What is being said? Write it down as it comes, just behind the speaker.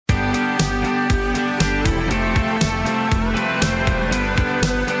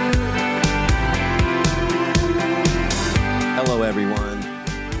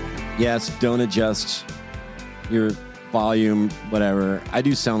Yes, don't adjust your volume, whatever. I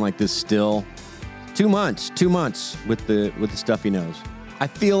do sound like this still. 2 months with the stuffy nose. I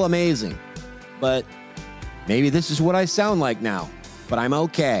feel amazing, but maybe this is what I sound like now, but I'm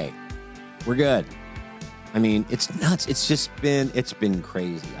okay. We're good. I mean, it's nuts. It's been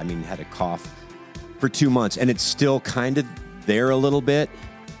crazy. I mean, had a cough for 2 months and it's still kind of there a little bit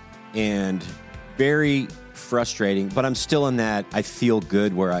and very frustrating, but I'm still in that I feel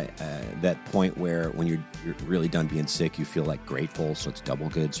good where that point where when you're really done being sick, you feel like grateful. So it's double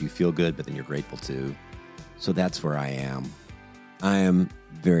good. So you feel good, but then you're grateful too. So that's where I am. I am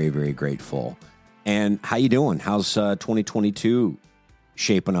very, very grateful. And how you doing? How's 2022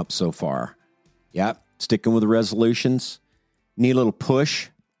 shaping up so far? Yeah, sticking with the resolutions. Need a little push.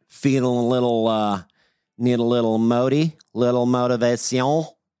 Feeling a little, need a little motivation.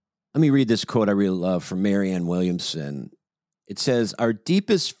 Let me read this quote I really love from Marianne Williamson. It says, "Our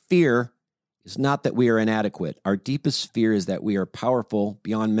deepest fear is not that we are inadequate. Our deepest fear is that we are powerful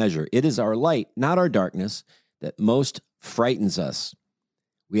beyond measure. It is our light, not our darkness, that most frightens us.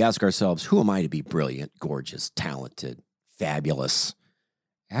 We ask ourselves, who am I to be brilliant, gorgeous, talented, fabulous?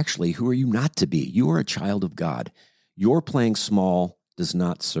 Actually, who are you not to be? You are a child of God. Your playing small does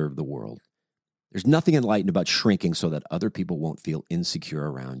not serve the world. There's nothing enlightened about shrinking so that other people won't feel insecure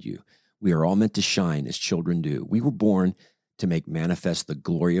around you. We are all meant to shine as children do. We were born to make manifest the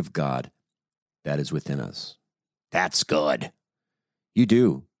glory of God that is within us." That's good. You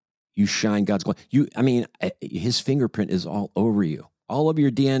do. You shine God's glory. His fingerprint is all over you, all over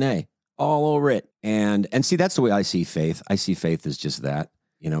your DNA, all over it. And see, that's the way I see faith. I see faith as just that.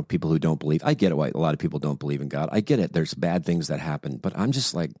 You know, people who don't believe. I get it why a lot of people don't believe in God. I get it. There's bad things that happen, but I'm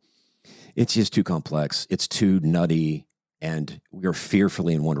just like, it's just too complex. It's too nutty, and we are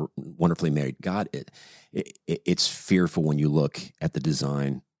fearfully and wonderfully made. God, it's fearful when you look at the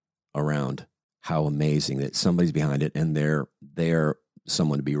design around how amazing that somebody's behind it, and they're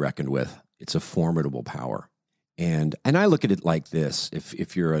someone to be reckoned with. It's a formidable power, and I look at it like this: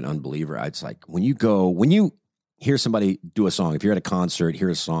 if you're an unbeliever, it's like when you hear somebody do a song. If you're at a concert, hear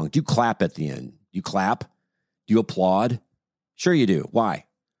a song, do you clap at the end? Do you clap? Do you applaud? Sure, you do. Why?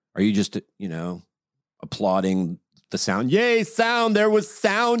 Are you just, applauding the sound? Yay, sound. There was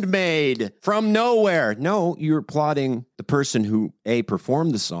sound made from nowhere. No, you're applauding the person who,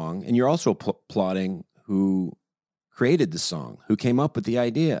 performed the song, and you're also applauding who created the song, who came up with the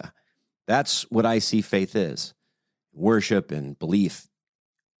idea. That's what I see faith is. Worship and belief.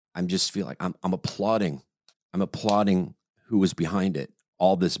 I just feel like I'm applauding. I'm applauding who was behind it.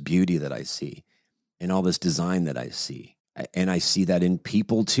 All this beauty that I see and all this design that I see. And I see that in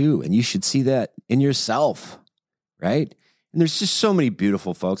people too. And you should see that in yourself, right? And there's just so many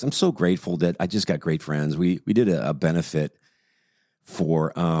beautiful folks. I'm so grateful that I just got great friends. We did a benefit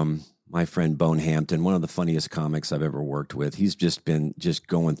for my friend Bone Hampton, one of the funniest comics I've ever worked with. He's just been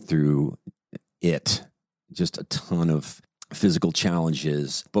going through it, just a ton of physical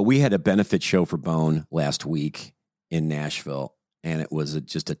challenges. But we had a benefit show for Bone last week in Nashville, and it was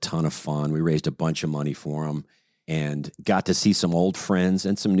just a ton of fun. We raised a bunch of money for him and got to see some old friends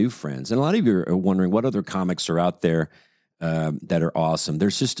and some new friends. And a lot of you are wondering what other comics are out there that are awesome.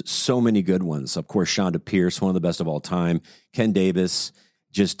 There's just so many good ones. Of course, Shonda Pierce, one of the best of all time. Ken Davis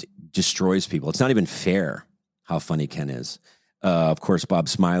just destroys people. It's not even fair how funny Ken is. Of course, Bob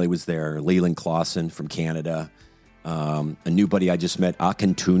Smiley was there. Leland Clausen from Canada. A new buddy I just met,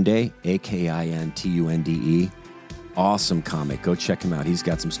 Akintunde, Akintunde. Awesome comic. Go check him out. He's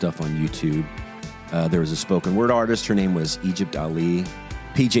got some stuff on YouTube. There was a spoken word artist. Her name was Egypt Ali.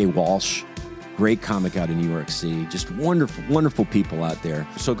 PJ Walsh, great comic out of New York City. Just wonderful, wonderful people out there.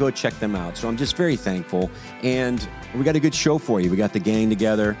 So go check them out. So I'm just very thankful. And we got a good show for you. We got the gang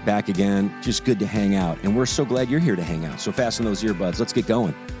together, back again. Just good to hang out. And we're so glad you're here to hang out. So fasten those earbuds. Let's get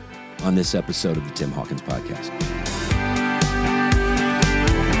going on this episode of the Tim Hawkins Podcast.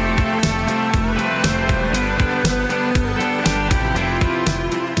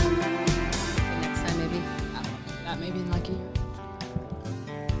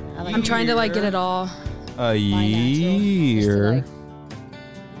 I'm trying to get it all. A year.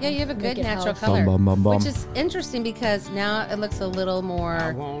 Yeah, you have a good natural color, which is interesting because now it looks a little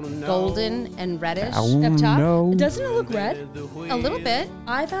more golden and reddish up top. No. Doesn't it look red? A little bit.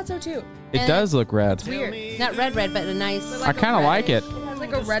 I thought so too. It does look red. Weird. Not red, but a nice. I kind of like it. It has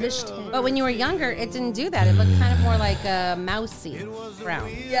like a reddish tint. But when you were younger, it didn't do that. It looked kind of more like a mousy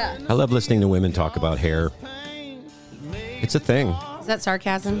brown. Yeah. I love listening to women talk about hair. It's a thing. Is that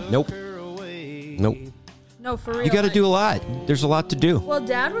sarcasm? Nope. No, for real. You got to like- do a lot. There's a lot to do. Well,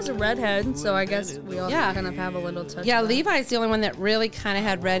 Dad was a redhead, so I guess we all Yeah. kind of have a little touch. Yeah, of that. Levi's the only one that really kind of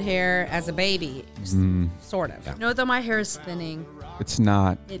had red hair as a baby, sort of. You know what, though? My hair is thinning. It's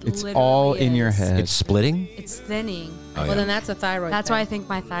not. It It's literally all in your is. head. It's splitting. It's thinning. Oh, Well, yeah. then that's a thyroid. That's thing. why I think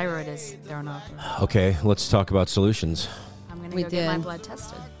my thyroid is thrown off. Okay, let's talk about solutions. I'm going to We go get my did. blood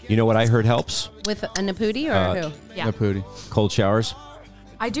tested. You know what I heard helps? with a Naputi or who Yeah. The pooty. Cold showers.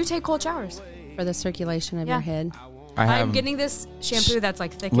 I do take cold showers. for the circulation of Yeah. your head. I have I'm getting this shampoo that's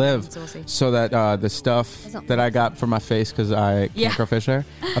like thick. Liv, So we'll see. so that the stuff Doesn't- that I got for my face because I can't Yeah. grow fish hair.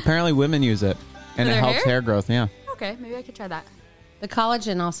 Apparently, women use it, and For it their helps hair? hair growth. Yeah. Okay, maybe I could try that. The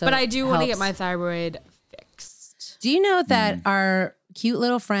collagen also. But I do want to get helps. my thyroid fixed. Do you know that our cute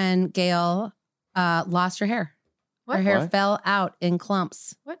little friend Gail lost her hair? What? Her hair What? fell out in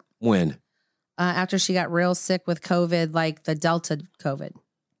clumps When? after she got real sick with COVID, like the Delta COVID.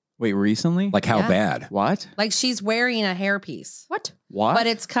 Wait, recently? Like how Yeah. bad? What? Like she's wearing a hairpiece, What? What? but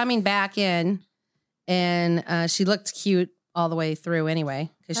it's coming back in, and she looked cute all the way through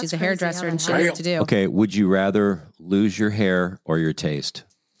anyway because she's That's a crazy hairdresser how and that she knew what to do. Okay, would you rather lose your hair or your taste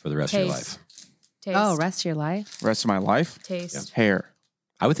for the rest of your Taste. life? Taste. Oh, rest of your life. Rest of my life? Taste. Hair.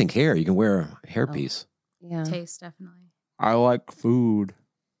 I would think hair. You can wear a hairpiece. Yeah, Taste, definitely. I like food.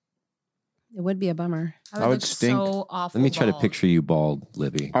 it would be a bummer. I That would look stink. so awful. Let me try to bald. picture you bald,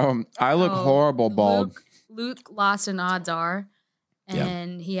 Libby. I look Oh, horrible bald. Luke lost an odds are, Yeah.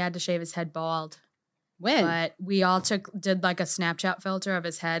 and he had to shave his head bald. When? But we all did like a Snapchat filter of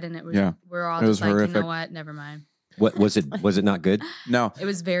his head, and it was Yeah. we're all It was just like, you horrific. know what? Never mind. What was it? Was it not good? No. It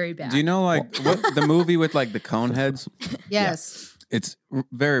was very bad. Do you know like what the movie with like the cone heads? Yes. It's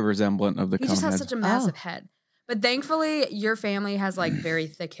very resemblant of the He cone just has head. such a massive head. But thankfully, your family has like very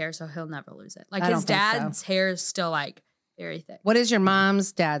thick hair, so he'll never lose it. Like I his don't think so. dad's hair is still like very thick. What is your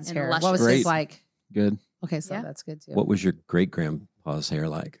mom's dad's And hair? What luscious. was his Great. like? Good. Okay, so Yeah. that's good too. What was your great grandpa's hair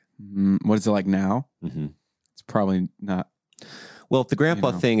like? What is it like now? Mm-hmm. It's probably not. Well, if the grandpa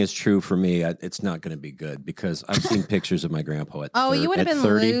You know. thing is true for me, it's not going to be good because I've seen pictures of my grandpa at Oh, you would have at been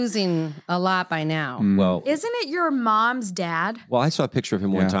 30. losing a lot by now. Well, Isn't it your mom's dad? I saw a picture of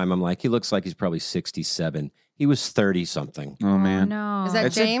him one Yeah. time. I'm like, he looks like he's probably 67. He was 30 something. Oh man. no. Is that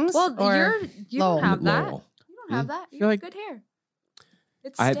It's a- James? well? or You Lowell? don't have that. Lowell. You don't have that. You You're have like- good hair.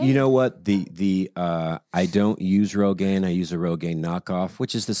 It's You know what? I don't use Rogaine. I use a Rogaine knockoff,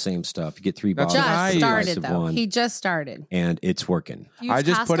 which is the same stuff. You get 3 That's bottles. what I just use. started of though. one, He just started. and it's working. I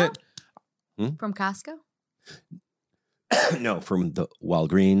just put it. from Costco. No, from the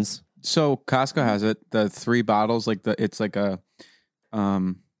Walgreens. So Costco has it. The 3 bottles, it's like a,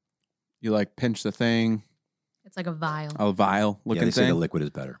 you like pinch the thing, It's like a vial. a vial Yeah, looking they say the thing. liquid is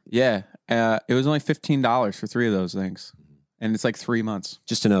better. Yeah, it was only $15 for 3 of those things, and it's like 3 months.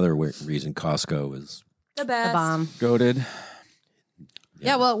 Just another reason Costco is. The The best. bomb. Goated.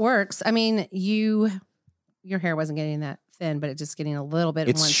 Yeah, well, it works. I mean, your hair wasn't getting that thin, but it's just getting a little bit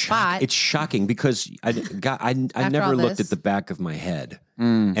in one spot. It's shocking because I never all looked this. at the back of my head.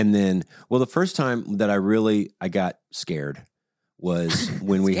 Mm. And then, the first time that I got scared was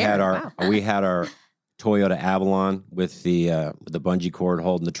when we had Scared? our Toyota Avalon with the bungee cord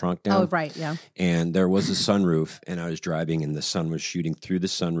holding the trunk down. Oh, right, yeah. And there was a sunroof, and I was driving, and the sun was shooting through the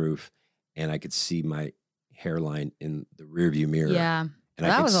sunroof, and I could see my hairline in the rearview mirror. Yeah. And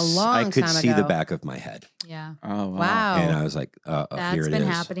That I could was a s- long I could time see the ago. back of my head, Yeah. Oh Wow. and I was like, here That's it been is.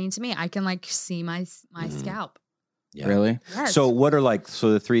 happening to me. I can like see my Mhm. scalp. Yeah. Really? Yes. So what are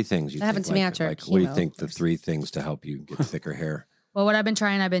the 3 things you That think? happened to me after what do you chemo. think the 3 things to help you get thicker hair? Well, what I've been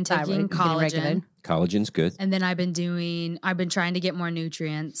taking Thyroid, getting collagen. regulated. Collagen's good. And then I've been trying to get more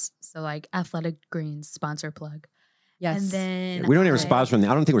nutrients. So like Athletic Greens, sponsor plug. Yes. And then We don't even I- sponsor them.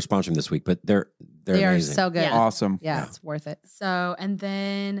 I don't think we're sponsoring this week, but they're they are amazing. so good. Yeah. Awesome. Yeah, it's worth it. So, and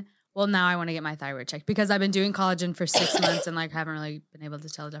then, well, now I want to get my thyroid checked because I've been doing collagen for 6 months and like haven't really been able to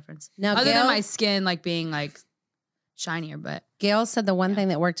tell the difference. Now, Other Gail, than my skin like being like shinier, but Gail said the one thing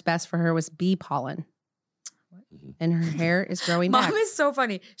that worked best for her was bee pollen. Mhm. And her hair is growing Mom back. is so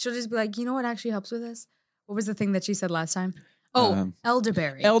funny. She'll just be like, you know what actually helps with this? What was the thing that she said last time? Oh,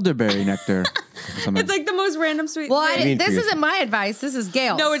 elderberry. Elderberry nectar. Something. It's like the most random sweet Well, thing. mean for this your- isn't my advice. This is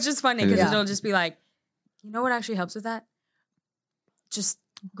Gail's. No, it's just funny because Yeah. it'll just be like, you know what actually helps with that? Just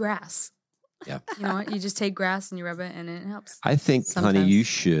grass. Yeah. You know what? You just take grass and you rub it and it helps. I think, honey, Sometimes. you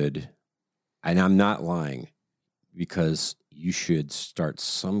should, and I'm not lying, because you should start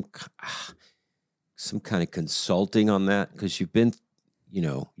some kind of consulting on that because you've been,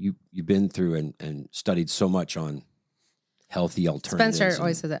 you've been through and studied so much on healthy alternatives. Spencer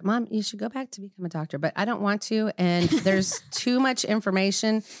always says that, Mom, you should go back to become a doctor, but I don't want to. And there's too much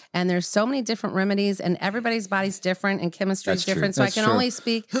information and there's so many different remedies and everybody's body's different and chemistry is different. So I can only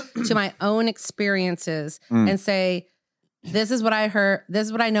speak to my own experiences and say, this is what I heard. This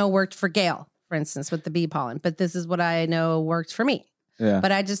is what I know worked for Gail, for instance, with the bee pollen, but this is what I know worked for me. Yeah.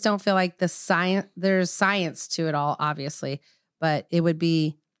 But I just don't feel like there's science to it all, obviously, but it would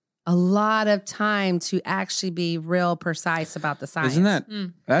be a lot of time to actually be real precise about the science. Isn't that?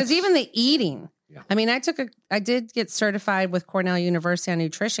 Because even the eating. Yeah. I mean, I did get certified with Cornell University on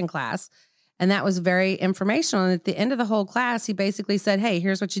nutrition class, and that was very informational. And at the end of the whole class, he basically said, hey,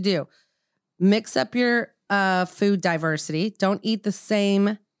 here's what you do. Mix up your food diversity. Don't eat the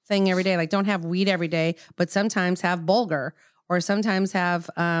same thing every day. Like don't have wheat every day, but sometimes have bulgur or sometimes have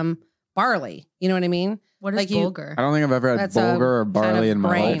barley. You know what I mean? What is bulgur? I don't think I've ever had bulgur or barley in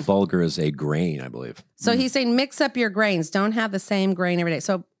my life. Bulgur is a grain, I believe. So he's saying mix up your grains. Don't have the same grain every day.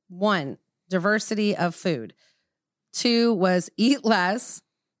 So 1, diversity of food. 2 was eat less.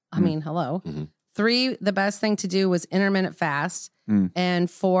 I mean, hello. 3, the best thing to do was intermittent fast. And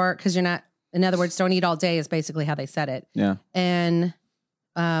 4, because you're not, in other words, don't eat all day is basically how they said it. Yeah. And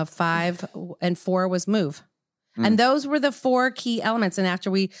 5 and 4 was move. And those were the 4 key elements. And after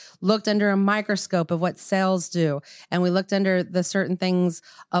we looked under a microscope of what cells do, and we looked under the certain things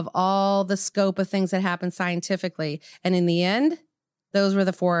of all the scope of things that happen scientifically. And in the end, those were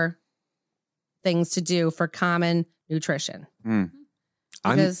the 4 things to do for common nutrition.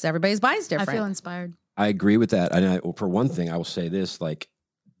 Because everybody's body's different. I feel inspired. I agree with that. And for one thing, I will say this, like,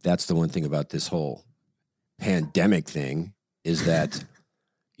 that's the one thing about this whole pandemic thing is that...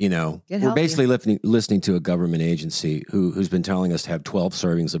 You know, we're basically listening to a government agency who's been telling us to have 12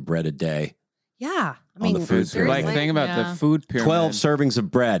 servings of bread a day. Yeah. I mean, the food pyramid. Like, think about the food pyramid. 12 servings of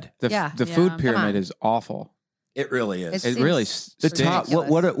bread. The food pyramid is awful. It really is. It really the top.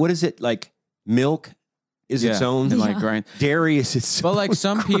 What is it like? Milk is its own. And like grain. Dairy is its own. But like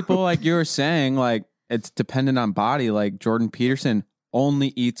some people, like you were saying, like it's dependent on body. Like Jordan Peterson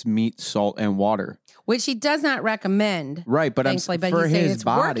only eats meat, salt, and water. Which he does not recommend. Right, but thankfully, but for he's saying his it's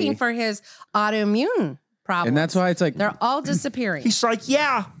body. working for his autoimmune problems. And that's why it's like... They're all disappearing. He's like,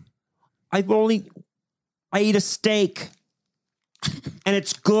 yeah, I eat a steak and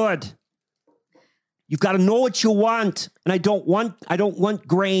it's good. You've got to know what you want. And I don't want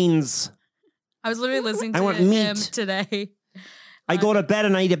grains. I was literally listening to him today. I go to bed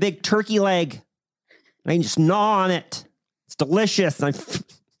and I eat a big turkey leg. I just gnaw on it. It's delicious. I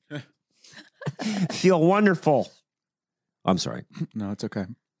feel wonderful. I'm sorry. No, it's okay.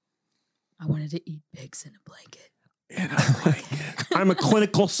 I wanted to eat pigs in a blanket. And I'm a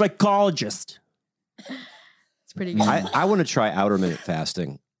clinical psychologist. It's pretty good. I want to try outer minute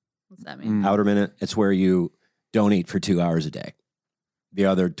fasting. What's that mean? Outer minute, it's where you don't eat for 2 hours a day. The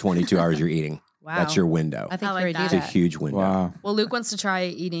other 22 hours you're eating. Wow. That's your window. I think I like that. It's a huge window. Wow. Well, Luke wants to try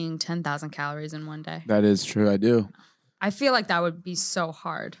eating 10,000 calories in one day. That is true. I do. I feel like that would be so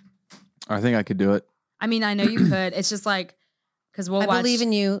hard. I think I could do it. I mean, I know you could. It's just like, because I believe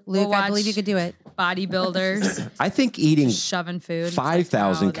in you, Luke. I believe you could do it. Bodybuilders. I think eating shoving food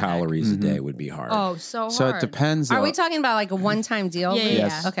 5,000 calories a day would be hard. Oh, so hard. So it depends. Are we talking about like a one-time deal? Yeah.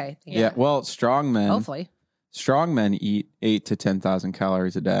 Yes. Okay. Yeah. Well, Hopefully. strong men eat 8,000 to 10,000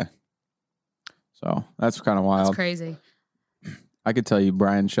 calories a day. So that's kind of wild. That's crazy. I could tell you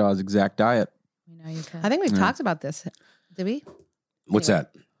Brian Shaw's exact diet. You know you could. I think we've talked about this. Did we? What's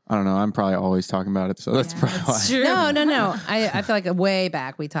that? I don't know. I'm probably always talking about it, so that's probably why. True. No. I feel like way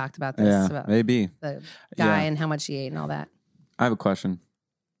back we talked about this. Yeah, about maybe. the guy and how much he ate and all that. I have a question.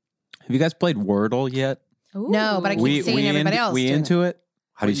 Have you guys played Wordle yet? Ooh. No, but I keep seeing everybody else. We into it?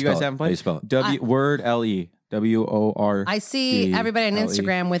 How do you guys spell haven't played? How do you spell it? Word L-E. W-O-R. I see everybody on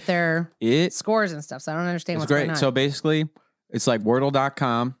Instagram with their It scores and stuff, so I don't understand It's what's great. going on. So basically, it's like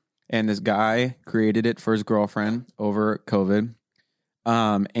Wordle.com, and this guy created it for his girlfriend over COVID.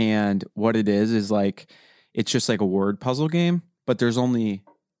 And what it is like, it's just like a word puzzle game, but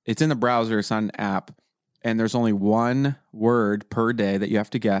it's in the browser, it's on an app, and there's only one word per day that you have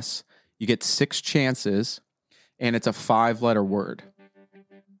to guess. You get 6 chances, and it's a 5-letter word.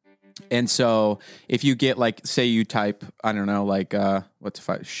 And so if you get like, say you type, I don't know, like,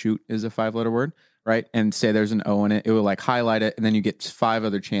 shoot is a 5-letter word, right? And say there's an O in it, it will like highlight it, and then you get 5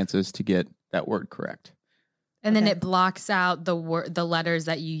 other chances to get that word correct. And then it blocks out the letters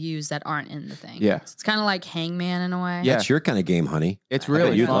that you use that aren't in the thing. Yeah. So it's kind of like Hangman in a way. Yeah. That's your kind of game, honey. It's I bet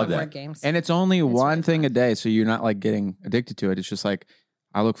really you'd fun. love that. Word games. And it's only one really thing fun. a day, so you're not like getting addicted to it. It's just like,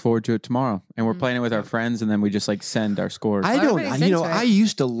 I look forward to it tomorrow. And we're playing it with our friends, and then we just like send our scores. Everybody's into it. I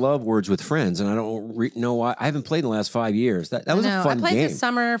used to love Words with Friends, and I don't know why. I haven't played in the last 5 years. That was a fun I played game. this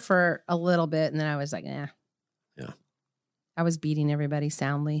summer for a little bit, and then I was like, Yeah. I was beating everybody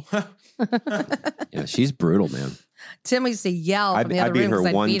soundly. Yeah, she's brutal, man. Tim used to yell I from the I other beat room her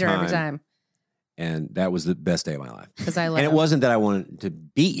because I one beat her every time. time. And that was the best day of my life. Because I love And it wasn't that I wanted to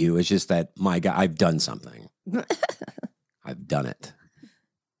beat you. It's just that, my God, I've done something. I've done it.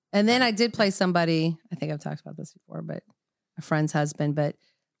 And then I did play somebody, I think I've talked about this before, but a friend's husband, but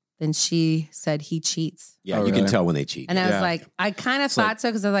then she said he cheats. Yeah, Oh, you really? can tell when they cheat. And I was Yeah. like, I kind of It's thought like- so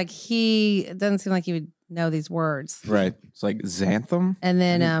because I was like, it doesn't seem like he would know these words. Right. It's like Xanthem. And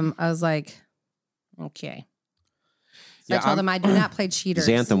then I was like, okay. So I told him I do not play cheaters.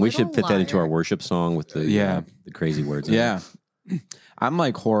 Xanthem, we should Little put that into our liar. worship song with the the crazy words. in it. Yeah. I'm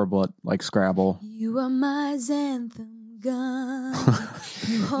like horrible at like Scrabble. You are my xanthan gun.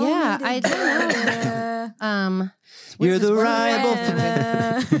 Yeah, I do. You're the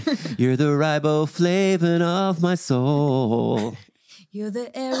riboflavin. You're the riboflavin of my soul. You're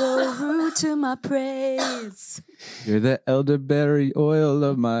the arrowroot to my praise. You're the elderberry oil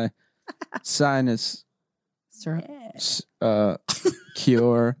of my sinus Sir,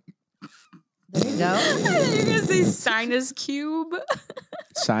 cure. there you go. You're gonna say sinus cube.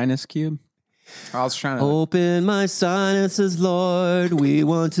 Sinus cube. I was trying to. Open my sinuses, Lord. We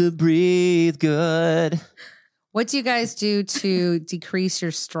want to breathe good. What do you guys do to decrease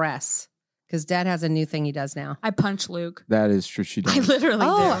your stress? Because Dad has a new thing he does now. I punch Luke. That is true. She I does. literally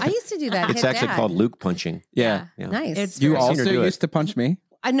Oh, do. I used to do that. It's Hit actually Dad. called Luke punching. Yeah. Yeah. Nice. It's You very- also do it. used to punch me?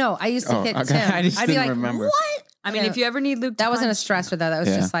 I know. I used to Oh, hit okay. Tim. I just I'd be didn't like, remember. what? I mean, if you ever need Luke, to That wasn't a punch- stressor, though. That was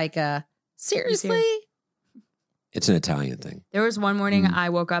Yeah. just like, seriously? It's an Italian thing. There was one morning I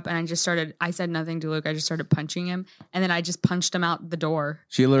woke up and I said nothing to Luke. I just started punching him. And then I just punched him out the door.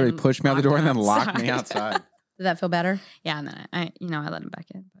 She literally And pushed me out the door and then locked locked me outside. outside. Did that feel better? Yeah. And then I let him back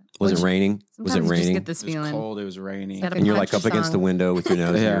in. But Was it raining? Was sometimes it you just raining? get this It was feeling. cold. It was rainy. Gotta And you're Punch like up your against the song. window with your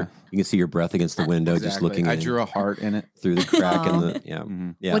nose. Yeah. Yeah. You can see your breath against the window, just Exactly. looking I in drew a heart in it. through the crack in Aw. the yeah.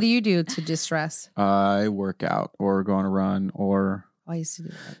 Mhm. Yeah. What do you do to distress? I work out or go on a run or I used to do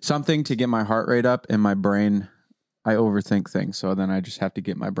that. something to get my heart rate up and my brain. I overthink things, so then I just have to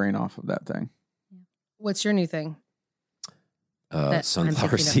get my brain off of that thing. What's your new thing? that I'm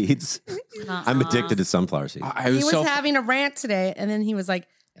Sunflower thinking of? seeds. I'm addicted to sunflower seeds. I He was was so having a rant today, and then he was like,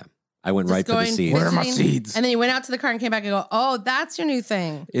 I went just right for the going seeds. Where are my fidgeting, seeds? And then he went out to the car and came back and go, oh, that's your new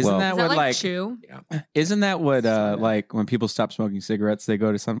thing. Isn't Well- that Is that what like chew? Isn't that what like when people stop smoking cigarettes, they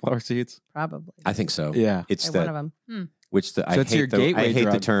go to sunflower seeds? Probably. I think so. Yeah. It's One of that them. which the I So it's your hate the gateway I hate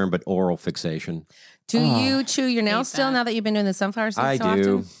the drug. term, but oral fixation. Do Oh. you chew your nails Hate still that. now that you've been doing the sunflower seeds I so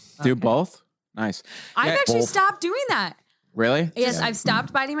do. often? Do Okay. both? Nice. I've Yeah, actually both. stopped doing that. Really? Yes, Yeah. I've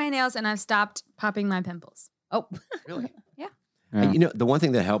stopped biting my nails and I've stopped popping my pimples. Oh, Really? Yeah. Yeah. You know, the one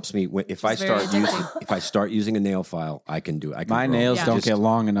thing that helps me if I It's very start using addicting. if I start using a nail file, I can do it. I can My grow. nails Yeah. don't Just- get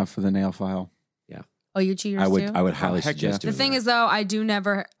long enough for the nail file. oh, you chew yours I would too? I would highly heck suggest yeah. The doing thing that. is,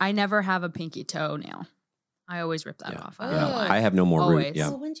 though, I never have a pinky toenail. I always rip that Yeah. off. Oh. I don't know Yeah, why. I have no more root. Always. Yeah.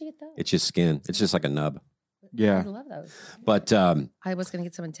 Oh, when did you get those? It's just skin. It's just like a nub. Yeah. I love those. But I was going to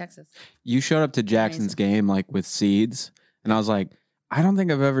get some in Texas. You showed up to Jackson's game like with seeds, and I was like, I don't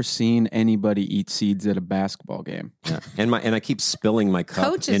think I've ever seen anybody eat seeds at a basketball game. yeah. and I keep spilling my cup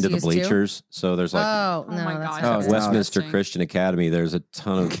Coaches into the used to. bleachers. So there's like Oh, Oh no. my that's God. not Oh, good. Westminster disgusting. Christian Academy. There's a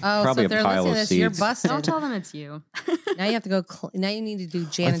ton of Oh, probably so if they're a pile listening of to this, you're seeds. busted. Don't tell them it's you. Now you have to go. Now you need to do I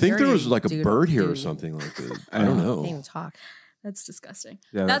janitorial. think there was like a duty. bird here or something like that. I don't Can't know. even talk. That's disgusting.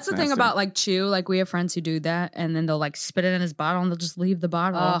 Yeah, That's the thing nasty. about like chew. Like we have friends who do that, and then they'll like spit it in his bottle, and they'll just leave the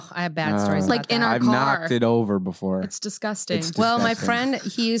bottle. Oh, I have bad stories. Like about in that. our I've car. knocked it over before. It's disgusting. It's Well, my disgusting.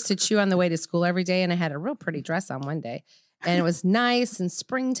 friend, he used to chew on the way to school every day, and I had a real pretty dress on one day. And it was nice and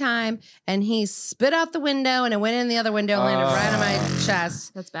springtime, and he spit out the window, and it went in the other window and landed right on my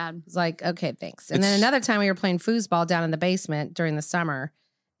chest. That's bad. I was like, okay, thanks. And then It's- another time we were playing foosball down in the basement during the summer,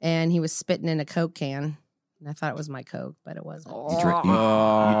 and he was spitting in a Coke can. And I thought it was my Coke, but it wasn't. You took a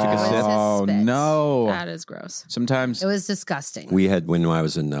It was sip? his Oh spit. no! That is gross. Sometimes It was disgusting. We had when I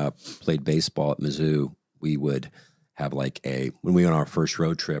was in played baseball at Mizzou, we would have like when we went on our first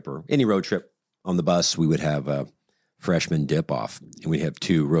road trip or any road trip on the bus, we would have a freshman dip off, and we'd have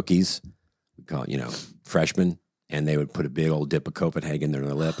two rookies, we call it, freshmen, and they would put a big old dip of Copenhagen in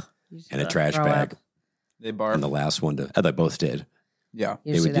their lip and a trash Throw bag, up. they and barf. the last one they both did. Yeah,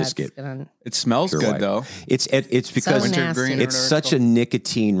 Usually would just that's get- gonna- it smells Pure good white. though. It's because So Winter nasty. green. or it's whatever such a called.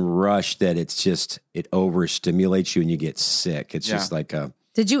 nicotine rush that it overstimulates you and you get sick. It's Yeah. just like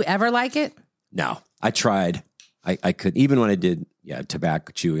Did you ever like it? no. I tried. I could even when I did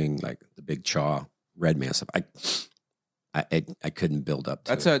tobacco chewing, like the big chaw, red man stuff. I couldn't build up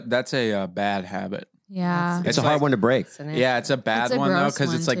to it. That's a bad habit. Yeah. It's a hard one to break. Yeah, it's a bad It's a one though gross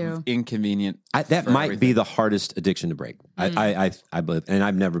because it's like one, too. inconvenient. That for might be everything. the hardest addiction to break. I believe, and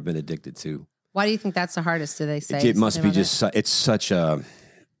I've never been addicted to. Why do you think that's the hardest? Do they say It must something be about just. It's such a.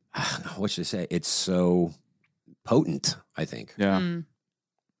 I don't know, what should I say? It's so potent. I think. Yeah, Mm.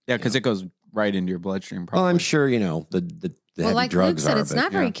 yeah, because it goes right into your bloodstream. Probably. Well, I'm sure the Well, heavy like Luke drugs said, are. it's but-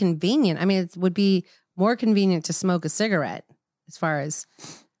 not very convenient. I mean, it would be more convenient to smoke a cigarette as far as,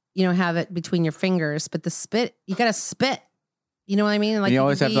 have it between your fingers. But the spit, you got to spit. You know what I mean? Like And you can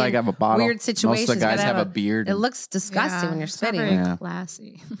always have be to like in have a bottle. weird Most of situations. the guys gotta have a beard. It looks disgusting when you're It's not spitting. very Yeah.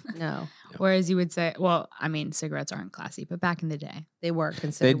 classy. No, Whereas you would say, well, I mean, cigarettes aren't classy, but back in the day. they were they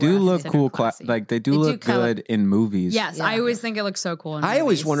considered. do worse. look considered cool. classy. Like they do They do look color- good in movies. Yes, Yeah. I always think it looks so cool. In I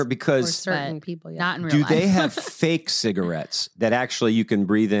always movies, wonder for because certain but people. Yeah. not in real do life. they have fake cigarettes that actually you can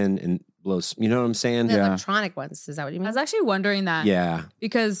breathe in and blow? You know what I'm saying? the Yeah. electronic ones. Is that what you I mean? was actually wondering that. Yeah.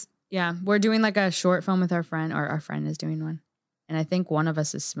 Because, we're doing like a short film with our friend, or our friend is doing one. And I think one of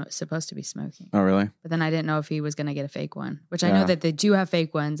us is supposed to be smoking. Oh, really? But then I didn't know if he was going to get a fake one, which I know Yeah. that they do have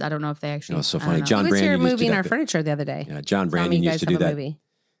fake ones. I don't know if they actually. it's so I don't funny. know. John he was here Brandon used to moving do our that. furniture the other day. Yeah, John Telling me Brandon you used guys to do have a that. movie.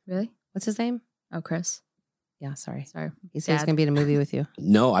 Really? What's his name? Oh, Chris. Yeah, sorry. Sorry. He said he's Dad. going to be in a movie with you.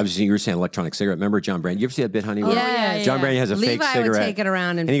 No, you were saying electronic cigarette. Remember John Brandon? You ever see that bit, Honey? Oh, Where yeah, John Brandon has a fake Levi cigarette. would take it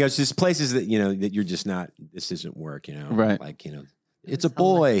around and And he goes, "There's places that that you're just not. This doesn't work. Right. Like it's a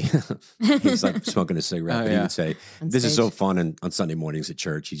boy." He's like smoking a cigarette. Oh, but he yeah. would say, on "This is so stage. fun." On Sunday mornings at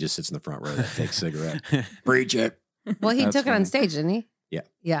church, he just sits in the front row with a fake cigarette. Preach it. Well, he That's took it on funny. stage, didn't he? Yeah.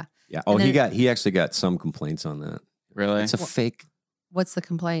 Yeah. Yeah. Oh, And then- he actually got some complaints on that. Really? It's a fake. What's the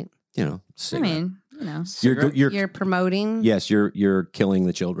complaint? I Cigarette. mean, Cigarette? You're promoting. Yes, you're killing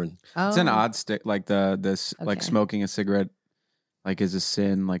the children. Oh. It's an odd stick. Like like Okay. smoking a cigarette, like is a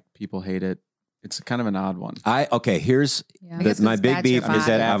sin. Like people hate it. It's kind of an odd one. Here's yeah. I guess my it's big bad to your beef is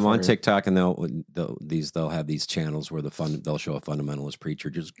body. that I'm on For- TikTok and they'll have these channels where they'll show a fundamentalist preacher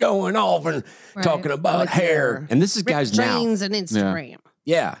just going off and Right. talking about With hair. your And this is Rick guys now. James and Instagram.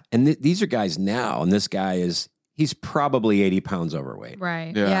 Yeah. And these are guys now. And this guy he's probably 80 pounds overweight.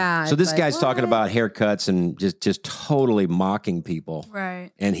 Right. Yeah. So it's this like, guy's talking what? about haircuts and just totally mocking people.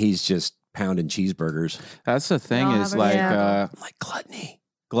 Right. And he's just pounding cheeseburgers. That's the thing all is have a like Yeah. I'm like, gluttony.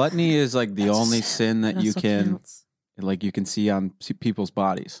 gluttony is like the That's only a sin. sin that What you also can counts? you can see on people's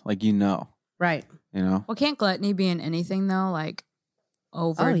bodies. Like Right. Well, can't gluttony be in anything though? Like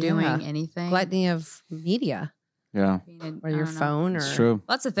overdoing yeah. anything. Gluttony of media Yeah, Being in- or I your don't know. phone or it's true.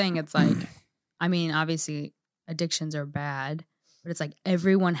 That's the thing. It's like, I mean, obviously addictions are bad, but it's like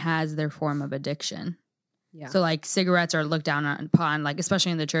everyone has their form of addiction. Yeah. So like cigarettes are looked down upon, like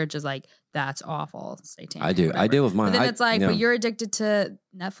especially in the church, is like that's awful. Satanic, I do. I whatever. deal with mine. But then it's like, no. but you're addicted to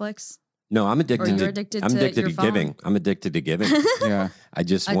Netflix, No, I'm or addicted you're to addicted I'm to addicted your to phone. giving. I'm addicted to giving. Yeah, I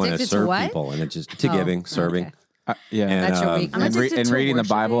just want to Addicted to serve what? people and it just to Oh, giving, serving. okay. yeah. And, That's your um, weakness. I'm and, addicted and to reading the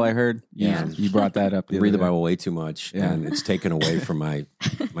Bible, I worshiping. heard. Yeah. You brought that up. I read the other day. Bible way too much, Yeah. and it's taken away from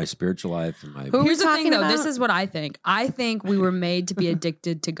my spiritual life and my. Who are we Here's the thing, talking though. This about? is what I think. I think we were made to be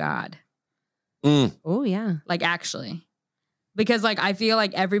addicted to God. Mm, Oh yeah. Like actually, because like I feel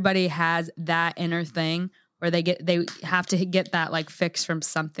like everybody has that inner thing where they have to get that like fix from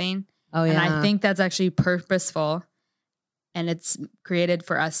something. Oh yeah. And I think that's actually purposeful, and it's created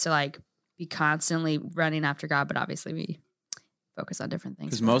for us to like be constantly running after God, but obviously we focus on different things.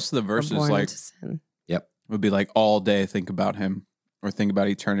 Because most of the We're verses born like into sin. would be like all day think about him or think about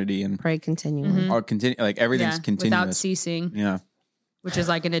eternity and Pray continually. Mhm. or continue like everything's without continuous. ceasing, Yeah, which is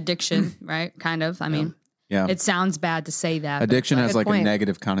like an addiction, right? Kind of. I mean, yeah. it sounds bad to say that. but Addiction it's has Good like a point.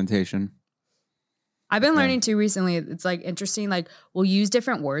 negative connotation. I've been Yeah. learning too recently. It's like interesting. Like we'll use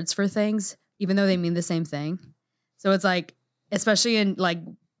different words for things, even though they mean the same thing. So it's like, especially in like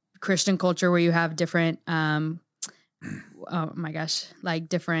Christian culture where you have different, oh my gosh, like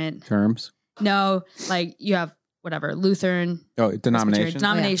different, Terms. no, like you have whatever, Lutheran, Oh, Presbyterian denomination.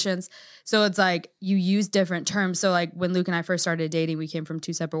 denominations. So it's like you use different terms. So like when Luke and I first started dating, we came from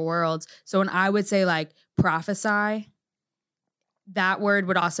two separate worlds. So when I would say like prophesy, that word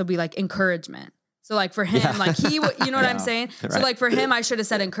would also be like encouragement. So like for him, Yeah. like he, you know what Yeah. I'm saying? So Right. like for him, I should have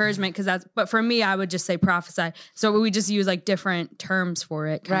said encouragement because but for me, I would just say prophesy. So we just use like different terms for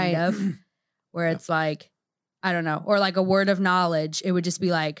it, kind Right. of, where it's like, I don't know, or like a word of knowledge. It would just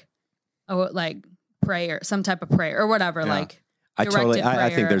be like, oh, like prayer, some type of prayer or whatever. Yeah. Like I directed I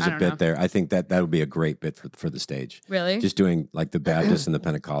think prayer, there's I a don't bit know. there. I think that would be a great bit for the stage. really, Just doing like the Baptist and the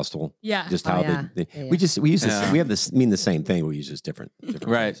Pentecostal. yeah. Just Oh, how yeah. they Yeah, we use this. Yeah. We have this mean the same thing. We use just different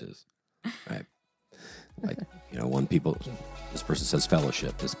Right. phrases. Right. Like when people This person says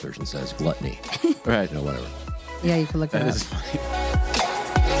fellowship. This person says gluttony. Right. Whatever. Yeah, you can look That it up. is funny.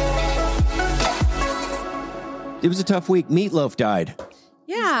 It was a tough week. Meatloaf died.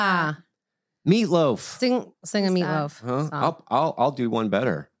 Yeah. Meatloaf. Sing a What's that? Meatloaf. Huh? song. I'll do one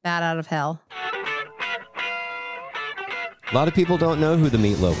better. Bat out of hell. A lot of people don't know who the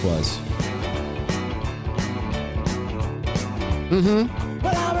Meatloaf was. Mm-hmm.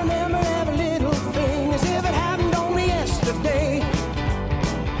 Well, I remember every little thing as if it happened only yesterday.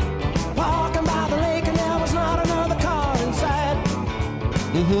 Walking by the lake and there was not another car inside.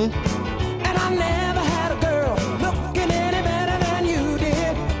 Mm-hmm. And I never had a girl looking any better than you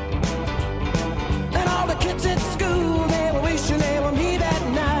did. And all the kids at school, they were wishing they were me that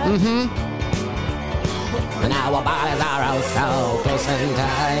night. Mm-hmm. And our bodies are all so close and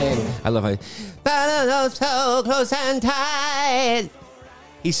tight. I love how bodies are so close and tight.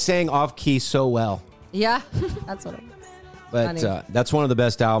 He sang off key so well. Yeah, that's what it was. But Funny. that's one of the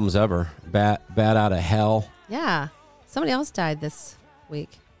best albums ever. Bat Out of Hell. Yeah. Somebody else died this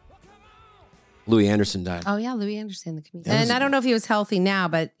week. Louis Anderson died. Oh, yeah, Louis Anderson, the comedian. That was- And I don't know if he was healthy now,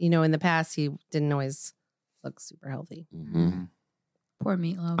 but, in the past, he didn't always look super healthy. Mm-hmm. Poor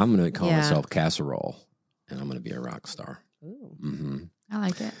Meatloaf. I'm going to call Yeah. myself Casserole, and I'm going to be a rock star. Ooh. Mm-hmm. I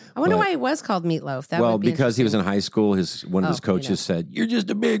like it. I wonder But- why he was called Meatloaf. That Well, would be because he was in interesting. high school, one of his Oh, coaches said, "You're just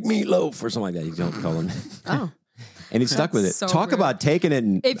a big meatloaf," or something like that. You don't call him. Oh, And he stuck with it. That's so Talk rude. about taking it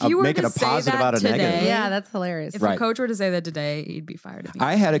and If you were making to a say positive that out of today- negative. yeah, that's hilarious. If Right. a coach were to say that today, he'd be fired.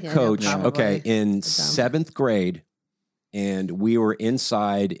 I had a Yeah, coach, probably. okay, in It's dumb. 7th grade, and we were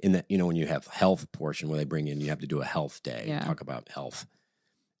inside in the, when you have health portion where they bring in, you have to do a health day, Yeah. talk about health.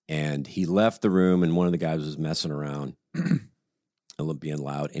 And he left the room, and one of the guys was messing around, being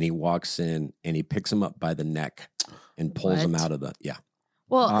loud, and he walks in, and he picks him up by the neck and pulls him What? out of the,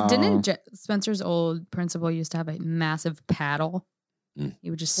 Well, Oh. didn't Spencer's old principal used to have a massive paddle? Mm. He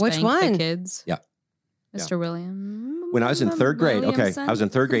would just Which spank one? the kids. Yeah. Mr. William. When I was in 3rd grade, okay, I was in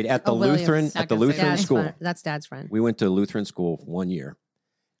 3rd grade at the Oh, Williams. Lutheran, Not at the gonna say Lutheran that. Dad's school. friend. That's Dad's friend. We went to Lutheran school 1 year.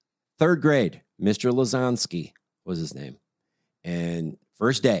 3rd grade, Mr. Lazansky was his name. And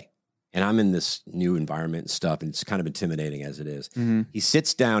first day, and I'm in this new environment and stuff, and it's kind of intimidating as it is. Mm-hmm. He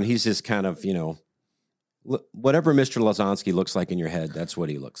sits down, he's just kind of, whatever Mr. Lazansky looks like in your head, that's what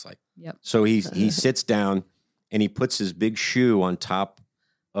he looks like. Yep. So he sits down and he puts his big shoe on top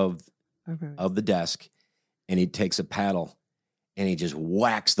of the desk, and he takes a paddle and he just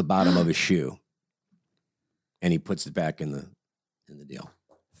whacks the bottom of his shoe, and he puts it back in the deal.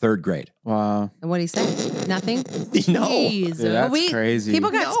 3rd grade. Wow. And what did he say? Nothing? No. Jeez. Dude, that's crazy.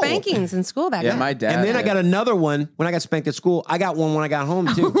 People got No. spankings in school back yeah, then. my dad. And then I got another one when I got spanked at school. I got one when I got home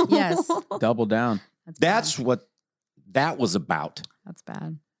too. Yes. double down. That's what that was about. That's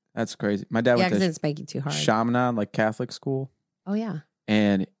bad. That's crazy. My dad Yeah, because went it's spanking too to hard. Chaminade, like Catholic school, Oh, yeah.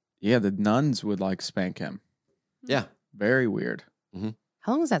 and the nuns would like spank him. Yeah. Very weird.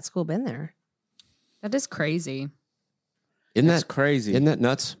 How long has that school been there? That is crazy. Isn't That's that crazy. Isn't that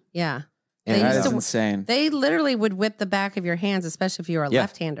nuts? Yeah. And They That used is to- insane. They literally would whip the back of your hands, especially if you were a Yeah.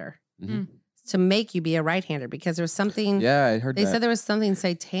 left-hander, Mhm. to make you be a right-hander because there was something. Yeah, I heard They that. said there was something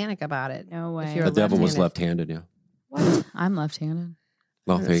satanic about it. No way. you're the devil was left-handed. left-handed. Yeah. What? I'm left-handed.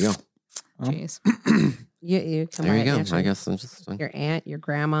 Well, there you go. Oh. Jeez. You come There you right go. naturally. I guess I'm just. Your aunt, your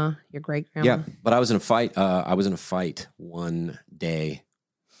grandma, your great-grandma. Yeah, but I was in a fight. I was in a fight one day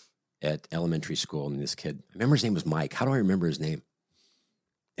at elementary school, and this kid. I remember his name was Mike. How do I remember his name?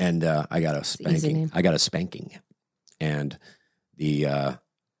 And I got a an easy spanking. name. I got a spanking, and the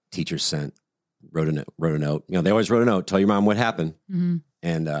teacher wrote a note. They always wrote a note. Tell your mom what happened. hmm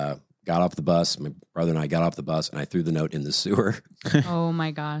And got off the bus. My brother and I got off the bus, and I threw the note in the sewer, Oh my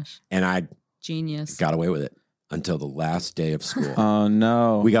gosh. and I Genius. got away with it until the last day of school. Oh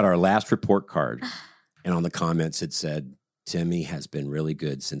no. We got our last report card, and on the comments it said, "Timmy has been really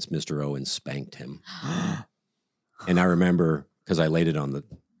good since Mr. Owen spanked him." And I remember because I laid it on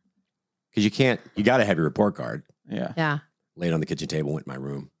because you got to have your report card. yeah. Yeah. Laid it on the kitchen table, went in my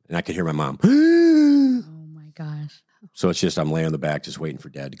room, and I could hear my mom. Oh my gosh. So it's just I'm laying on the back, just waiting for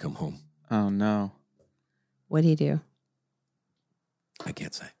Dad to come home. Oh no. What'd he do? I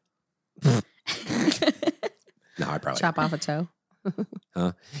can't say. No, I probably Chop off a toe?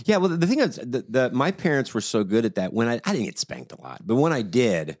 Yeah, well, the thing is, my parents were so good at that. When I didn't get spanked a lot, but when I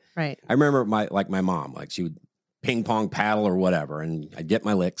did, Right. I remember my mom, like she would ping pong paddle or whatever, and I'd get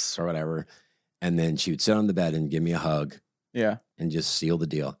my licks or whatever, and then she would sit on the bed and give me a hug Yeah. and just seal the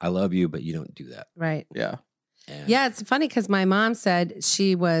deal. I love you, but you don't do that. Right. Yeah. And Yeah, it's funny because my mom said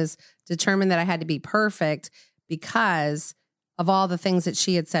she was determined that I had to be perfect because of all the things that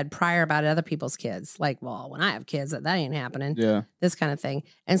she had said prior about other people's kids. Like, well, when I have kids, that ain't happening. Yeah. This kind of thing.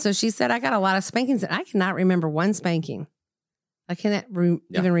 And so she said, I got a lot of spankings and I cannot remember one spanking. I cannot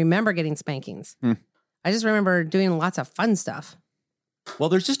even remember getting spankings. I just remember doing lots of fun stuff. Well,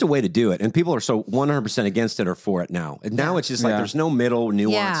 there's just a way to do it. And people are so 100% against it or for it now. And now it's just like there's no middle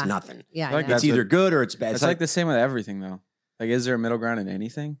nuance, nothing. Yeah. Like It's either good or it's bad. It's like the same with everything, though. Like, is there a middle ground in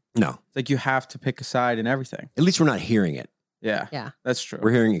anything? No. It's like you have to pick a side in everything. At least we're not hearing it. Yeah. Yeah. That's true.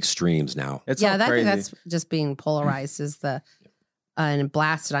 We're hearing extremes now. It's Yeah, all I think crazy. that's just being polarized is and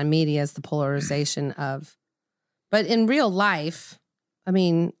blasted on media is the polarization of. But in real life, I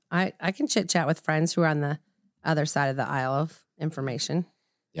mean, I can chit chat with friends who are on the other side of the aisle of information.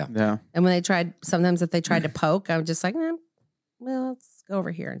 Yeah. And when sometimes if they tried to poke, I'm just like, well, let's go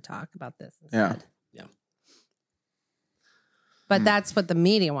over here and talk about this instead. Yeah. But that's what the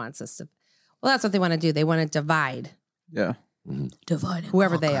media wants us to. Well, that's what they want to do. They want to divide Yeah. Divide and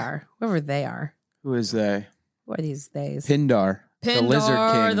whoever they conquer. are. Whoever they are. Who is they? Who are these days? Pindar, the Lizard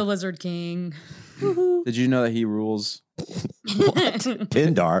King. the Lizard King. Did you know that he rules?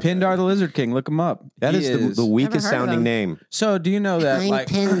 Pindar. Pindar, the Lizard King. Look him up. That He is the weakest Never heard of sounding him. name. So, do you know that? I'm Like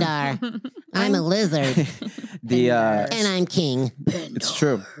Pindar. I'm a lizard, and I'm king. it's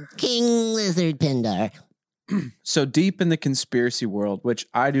true. King Lizard Pindar. So deep in the conspiracy world, which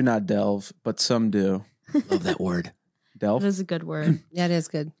I do not delve, but some do. Love that word. Delve. That is a good word. Yeah, it is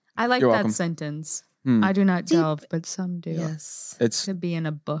good. I like You're that welcome. sentence. Hmm. I do not Deep- delve, but some do. Yes. It's Could be in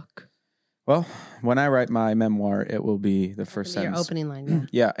a book. well, when I write my memoir, it will be the first Your sentence. opening line.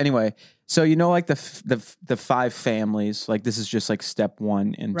 Yeah. Yeah. Anyway, so you know, like the five families. Like this is just like step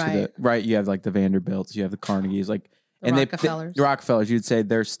one into the right. You have like the Vanderbilts, you have the Carnegies, like The Rockefellers. the Rockefellers. You'd say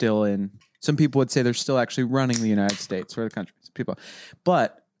they're still in. Some people would say they're still actually running the United States or the country. People,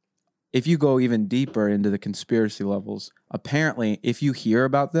 but if you go even deeper into the conspiracy levels, apparently, if you hear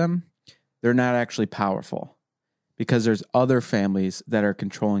about them, they're not actually powerful because there's other families that are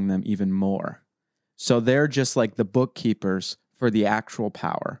controlling them even more. So they're just like the bookkeepers for the actual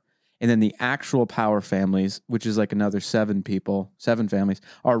power. And then the actual power families, which is like another seven families,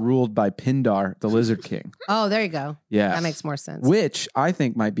 are ruled by Pindar, the Lizard King. Oh, there you go. Yeah. That makes more sense. Which I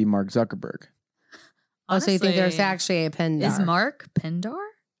think might be Mark Zuckerberg. Oh, so you think there's Honestly, actually a Pindar? Is Mark Pindar?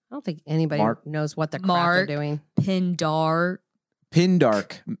 I don't think anybody Mark- knows what the crap Mark. they're doing. Pindar.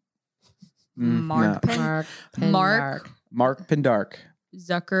 Pindark. Mark No. Pin- Mark Mark Pindark.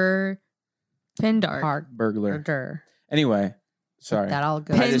 Zucker Pindar. Park Burglar. Burger. Anyway, sorry. That all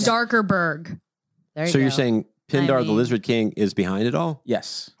good. Pindarkerberg. There you So go. you're saying Pindar, I the mean- Lizard King, is behind it all?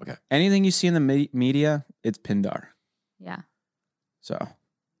 Yes. Okay. Anything you see in the media, it's Pindar. Yeah. So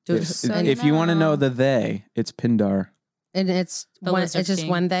Dude, if, so if you want to know no. the they, it's Pindar. and it's The one. Lizard It's just King.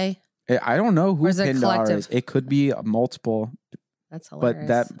 one they. I don't know who Or is it Pindar collective? is. It could be a multiple, That's hilarious. but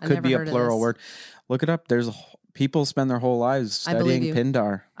that I could never be a heard of plural this. word. Look it up. There's people spend their whole lives I believe studying you.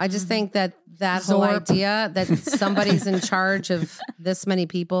 Pindar. I just think that whole Zorp. idea that somebody's in charge of this many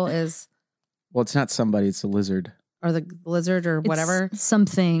people is, Well, it's not somebody; it's a lizard. or the lizard or It's whatever.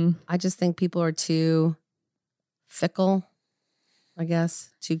 something. I just think people are too fickle. I guess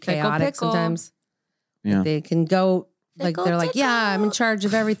too chaotic pickle. sometimes. Yeah. They can go like Pickle, they're like, pickle. yeah, I'm in charge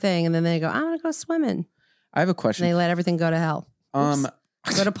of everything, and then they go, I'm gonna go swimming, I have a and question. they let everything go to hell. Um,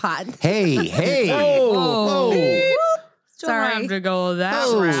 Go to pot. Hey, hey. Whoa. Don't Sorry. have to go that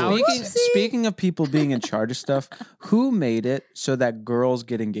Oh. route. speaking of people being in charge of stuff, who made it so that girls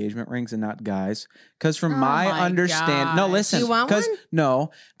get engagement rings and not guys? Because from Oh my my understand, no, gosh. listen, You want because one?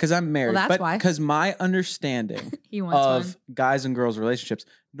 no, because I'm married, Well, that's but why. because my understanding He wants of one. guys and girls relationships,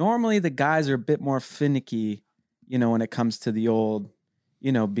 normally the guys are a bit more finicky, when it comes to the old,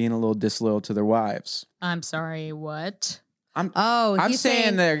 being a little disloyal to their wives. I'm sorry, what? Oh, I'm he's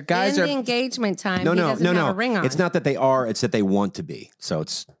saying that guys in are the engagement time. No, he no, doesn't no, have no. a ring on. It's not that they are, it's that they want to be. So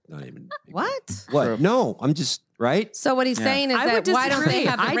it's not even. What? What? True. No, I'm just, right? So what he's Yeah. saying is I that would why don't they disagree.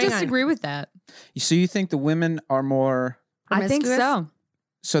 have the I ring disagree with that. So you think the women are more, I think Promiscuous? so.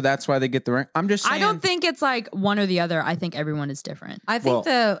 so that's why they get the ring? I'm just saying. I don't think it's like one or the other. I think everyone is different. I think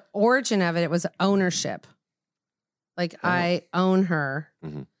the origin of it was ownership. Like I own her.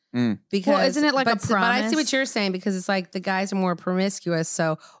 Mhm. Mm. Because Well, isn't it like a but I see what promise? you're saying because it's like the guys are more promiscuous.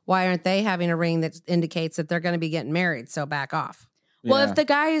 So why aren't they having a ring that indicates that they're going to be getting married? So back off. Well, Yeah. if the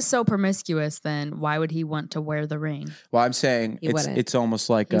guy is so promiscuous, then why would he want to wear the ring? Well, I'm saying He it's wouldn't. it's almost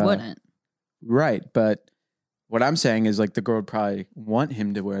like He wouldn't. right, but what I'm saying is like the girl would probably want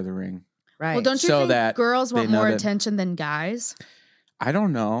him to wear the ring. Right. Well, don't you So think that girls they want know more that- attention than guys? I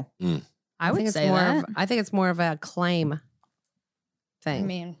don't know. I would think say it's more that. I think it's more of a claim. thing. I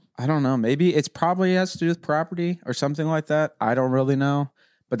mean, I don't know. Maybe it's probably has to do with property or something like that. I don't really know.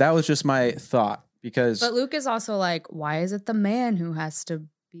 But that was just my thought because but Luke is also like, why is it the man who has to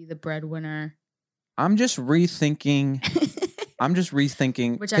be the breadwinner? I'm just rethinking.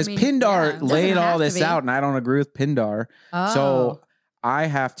 Which I because mean, Pindar yeah. laid Doesn't all have to this be. out, and I don't agree with Pindar. Oh. So I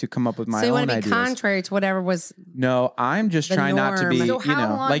have to come up with my so you own want to be ideas. contrary to whatever was. No, I'm just The trying not to be, norm. So how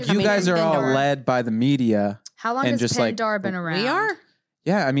long like has you guys are all Pindar- led by the media. How long And has just like- Pindar been around? We are?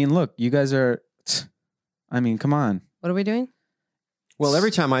 Yeah, I mean, look, you guys are. I mean, come on. What are we doing? Well,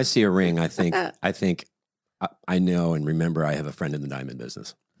 every time I see a ring, I think I know and remember I have a friend in the diamond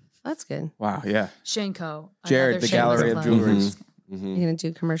business. That's good. Wow. Yeah. Shanko. Jared, another the Gallery of shameless Jewelers. plug. Mm-hmm. You're going to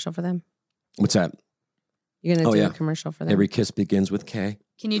do a commercial for them? What's that? You're going to Oh, do yeah. a commercial for them? Every kiss begins with K.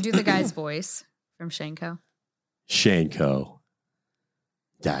 Can you do the guy's voice from Shanko? Shanko.com.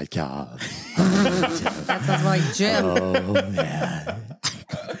 That sounds more like Jim. Oh, yeah.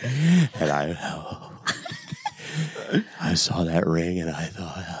 And I saw that ring and I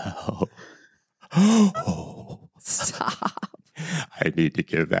thought, oh, Stop. I need to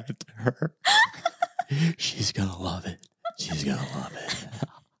give that to her. She's going to love it. She's going to love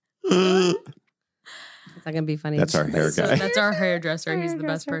it. It's not going to be funny. That's our hair So guy. that's our hairdresser. He's the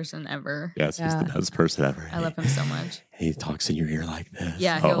best Hairdresser. person ever. Yes, he's the Yeah. best person ever. I love him so much. He talks in your ear like this.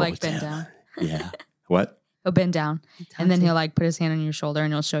 Yeah, he'll Oh, like bend Tim. down. Yeah. What? He'll bend down, and then he'll like put his hand on your shoulder,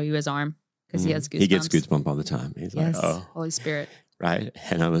 and he'll show you his arm because he has goosebumps. He gets goosebumps all the time. He's Yes. like, oh, Holy Spirit. right.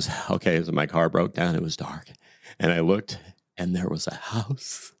 And I was, okay, so my car broke down. It was dark. And I looked, and there was a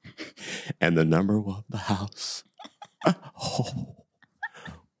house. And the number of the house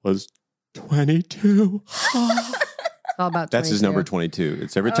was 22. It's all about That's his 22. number 22.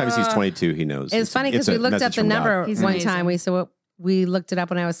 It's every time he sees 22, he knows. It's funny because we a looked up message the from God. number He's one amazing. time. We looked it up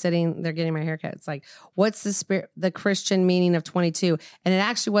when I was sitting there getting my haircut. It's like, what's the Christian meaning of 22? And it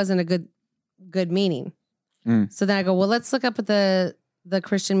actually wasn't a good meaning. Mm. So then I go, well, let's look up at the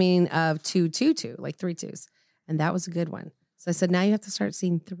Christian meaning of 222, like 3 2s. And that was a good one. So I said, now you have to start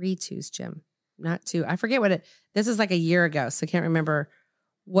seeing 3 2s, Jim, not 2. I forget this is like a year ago. So I can't remember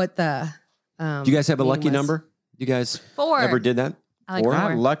what the, Do you guys have a meaning lucky was. number? You guys 4. ever did that? I like Four?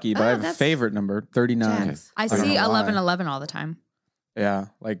 Not 4. lucky, but Oh, I have a that's- favorite number, 39. Jazz. I don't see know why. 11 all the time, Yeah,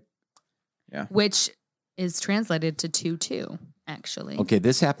 like which is translated to 2-2, actually. Okay,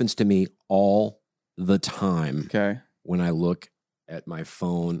 this happens to me all the time okay. when I look at my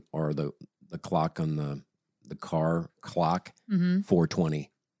phone or the clock on the car clock, Mm-hmm. 4:20.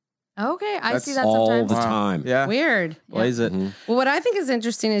 Okay, I That's see that all sometimes. the Wow. time. Yeah, Weird. blaze it. Mhm. Well, what I think is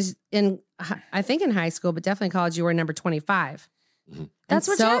interesting is I think in high school, but definitely college, you were number 25. That's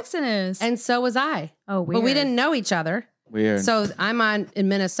what Jackson Jackson is. And so was I. oh, weird. But we didn't know each other. Weird. So I'm in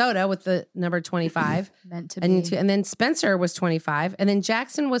Minnesota with the number 25. meant to and, be. and then Spencer was 25. And then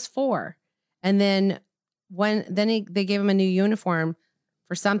Jackson was 4. And then they gave him a new uniform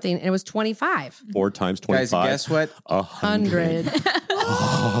for something, and it was 25. 4 times 25. Guys, guess what? 100.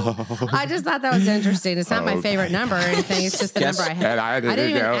 100. I just thought that was interesting. It's not my favorite number or anything. It's just the Guess- number I had. And I I didn't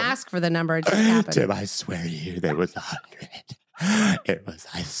even ask for the number. It just happened. Tim, I swear to you, there was 100. It was,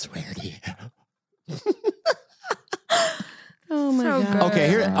 I swear to you. Oh my So God. good. Okay,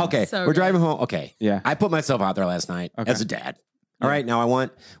 here. Okay, So we're good. driving home. Okay, Yeah. I put myself out there last night Okay. as a dad. All right, now I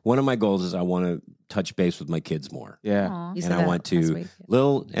want one of my goals is I want to touch base with my kids more. Yeah. Aw. You said And I that want last to week.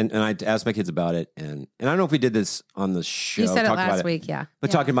 and I asked my kids about it, and I don't know if we did this on the show. You said it talked about last week, yeah.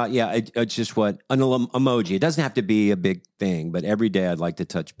 But talking about, it's just what an emoji. It doesn't have to be a big thing, but every day I'd like to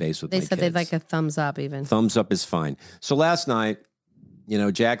touch base with They my said kids. they'd like a thumbs up even. Thumbs up is fine. So last night,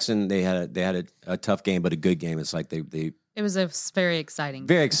 Jackson, they had a tough game, but a good game. It's like they It was a very exciting.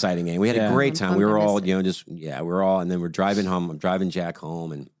 very exciting game. We had Yeah. a great time. We were all, Pumpkin we're all, and then we're driving home. I'm driving Jack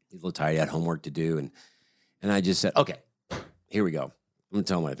home, and he's a little tired. He had homework to do, and I just said, okay, here we go. I'm gonna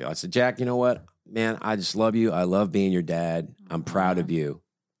tell him what I feel. I said, Jack, you know what, man? I just love you. I love being your dad. I'm proud of you.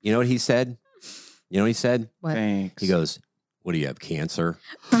 You know what he said? What? Thanks. He goes, what do you have, cancer?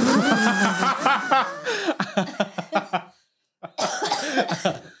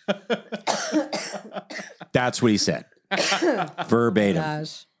 That's what he said. Verbatim.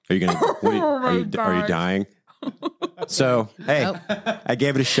 Gosh. Are you gonna? Are you dying? So hey, Nope. I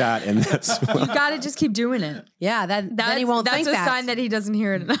gave it a shot, and that's You got to just keep doing it. Yeah, then he won't that's think a that. sign that he doesn't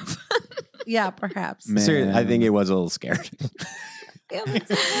hear it enough. Yeah, perhaps. Man. seriously. I think it was a little scared, Yeah, that's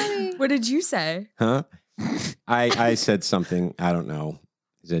so funny. What did you say? huh? I said something. I don't know.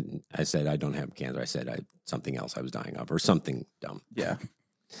 I said I don't have cancer. I said something else I was dying of, or something dumb. Yeah.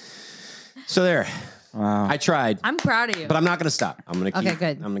 So there, Wow. I tried, I'm proud of you. but I'm not going to stop. I'm going to keep. Okay,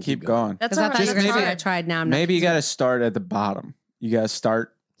 good. I'm going to keep going. That's Because I all thought right. you were going to Just say I try. tried now. I'm not Maybe you gonna got to start at the bottom. You guys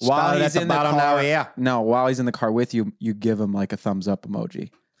start While he's in the bottom car. now, yeah. No, while he's in the car with you, you give him like a thumbs up emoji,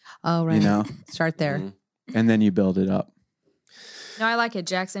 Oh, right. you know, Start there. Mhm. and then you build it up. No, I like it.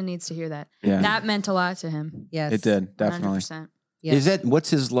 Jackson needs to hear that. Yeah, That meant a lot to him. Yes. it did definitely. 100%. Yes. Is that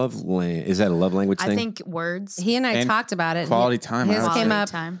what's his love language? Is that a love language thing? I think words. He and I And talked about it. Quality time. his I would came say. up-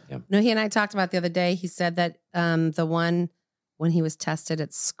 time. No, he and I talked about it the other day. He said that the one when he was tested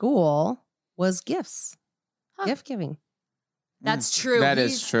at school was gifts, Huh. gift giving. That's true. That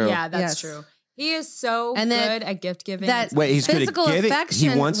is He's- true. Yeah, that's Yes. true. He is so And that- good at gift giving. That Wait, he's good at physical giving?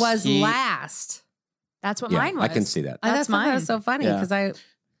 affection He wants- was he- last. That's what yeah, mine was. I can see that. That's I thought that mine. was so funny Yeah. because I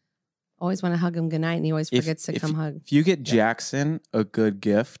always want to hug him goodnight, and he always forgets to come hug. If you get Jackson a good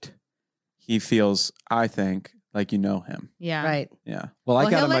gift, he feels, I think, like you know him. Yeah. Right. Yeah. Well, Well, I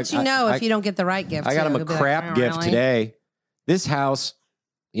got he'll him. let you know if you don't get the right gift. I got too. him a He'll be like, crap "Oh, gift really?" today. This house,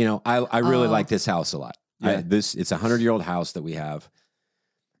 I really Oh. like this house a lot. Yeah. It's a 100-year-old house that we have,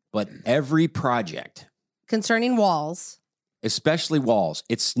 but every project, Concerning walls. especially walls,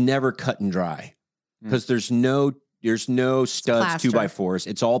 it's never cut and dry because there's no studs plaster. 2x4s.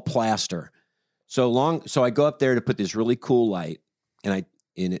 It's all plaster. So I go up there to put this really cool light, and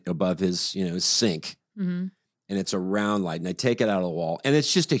in it above his his sink, Mm-hmm. and it's a round light, and I take it out of the wall, and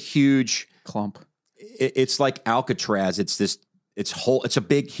it's just a huge. Clump. It's like Alcatraz. It's a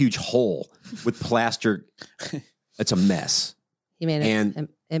big, huge hole with plaster. It's a mess. He made it. And-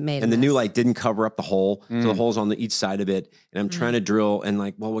 it made. And a the new mess. light didn't cover up the hole. So the Mm. hole's on each side of it. And I'm trying to drill and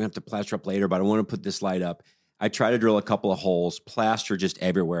we're going to have to plaster up later, but I want to put this light up. I try to drill a couple of holes, plaster just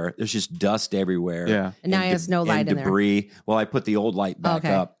everywhere. There's just dust everywhere. Yeah. And now he has no light and in there. debris. Well, I put the old light back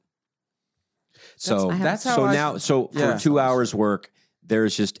Okay. up. So I have- That's how so I- now for Yeah. 2 hours work,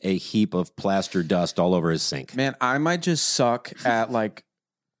 there's just a heap of plaster dust all over his sink. Man, I might just suck at like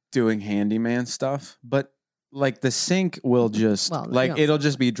doing handyman stuff, but like the sink will just Well, you like don't- it'll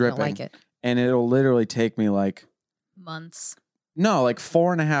just be I don't dripping, like it. and it'll literally take me like Months. like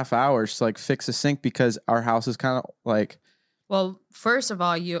 4.5 hours to like fix a sink because our house is kind of like Well, first of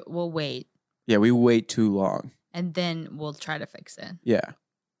all, we'll wait, we wait too long. and then we'll try to fix it. Yeah,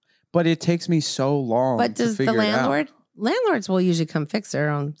 but it takes me so long. But to does the figure it out. landlords will usually come fix their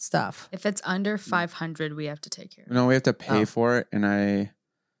own stuff? If it's under 500, we have to take care of it. No, we have to pay Oh. for it, and I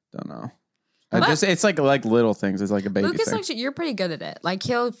don't know. What? It's like little things. It's like a baby Lucas, thing. actually, you're pretty good at it. Like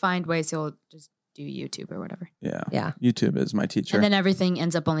he'll find ways. He'll just do YouTube or whatever, Yeah, Yeah. YouTube is my teacher. and then everything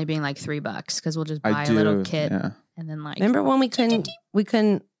ends up only being like $3 because we'll just buy I a do. little kit Yeah. and then like. Remember when we couldn't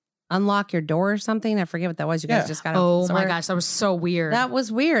unlock your door or something? I forget what that was. You guys Yeah. just got. Oh so my we're- gosh, that was so weird. that was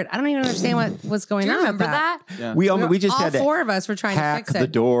weird. I don't even understand what was going do you on. remember with that? that? Yeah. We just all had to four of us were trying to hack fix the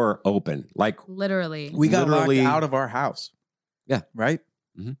it. door open. Like Literally. We got locked Literally- out of our house. Yeah. Right?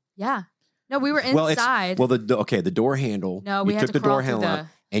 Yeah. No, we were Well, inside. the door handle. no, we you had took to the door crawl through handle the. up,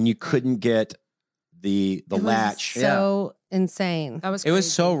 and you couldn't get the It was latch. so insane. That was. It was crazy.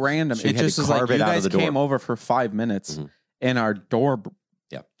 so random. So you it had just to was like carve you it out of guys the door. came over for 5 minutes Mhm. and our door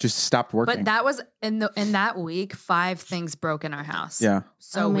Yep. just stopped working. But that was in that week. 5 things broke in our house. yeah.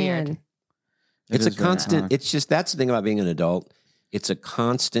 So Oh, weird. man. It's It a is very constant. odd. It's just that's the thing about being an adult. It's a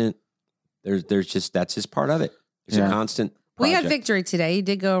constant. There's just that's just part of it. It's Yeah. a constant. We had project. victory today. He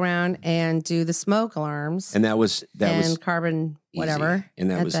did go around and do the smoke alarms and that was carbon easy. whatever and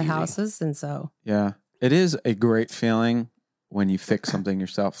that at was the easy. houses, and so Yeah. It is a great feeling when you fix something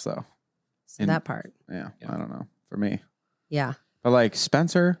yourself, though. And- that part. Yeah. Yeah. I don't know. For me. Yeah. But like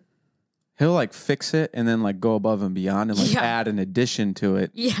Spencer, he'll like fix it and then like go above and beyond and like Yeah. add an addition to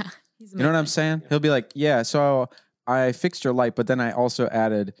it. Yeah. He's You know what I'm amazing. saying? He'll be like, yeah, so I fixed your light, but then I also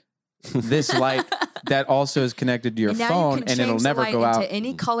added this light that also is connected to your And now you phone can and it'll change the never light go into out.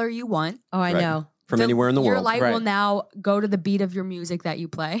 any color you want. Oh, I Right. know. from anywhere in the Your world. light Right. will now go to the beat of your music that you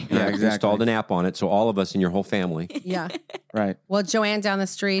play. Yeah, Right. exactly. Installed an app on it, so all of us and your whole family. Yeah. Right. Well, Joanne down the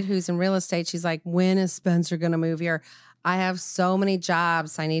street, who's in real estate, she's like, when is Spencer going to move here? I have so many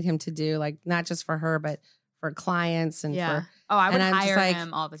jobs I need him to do, like not just for her, but for clients and Yeah. for, Oh, I would and I'm just hire like-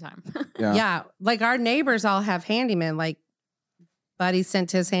 him all the time. Yeah. yeah. Like our neighbors all have handymen. Like Buddy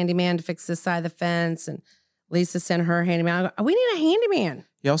sent his handyman to fix this side of the fence, and Lisa sent her handyman. I go, we need a handyman.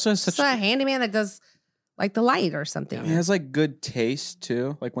 He also has Just such a handyman that does like the light or something. he has like good taste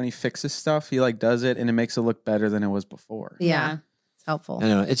too. Like when he fixes stuff, he like does it and it makes it look better than it was before. Yeah. It's helpful. I don't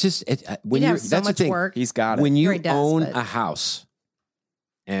know. It's just when You'd you have so that's much the thing. work. He's got it. When you Or he does, own but- a house,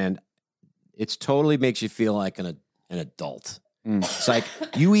 and it's totally makes you feel like an adult. Mm. It's like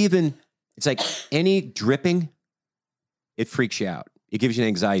it's like any dripping, it freaks you out. It gives you an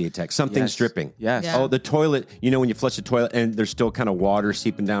anxiety attack. Something's Yes. dripping. Yes. Yeah. Oh, the toilet. You know when you flush the toilet and there's still kind of water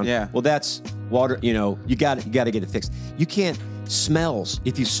seeping down. Yeah. Well, that's water. You know, you got to get it fixed. You can't. Smells.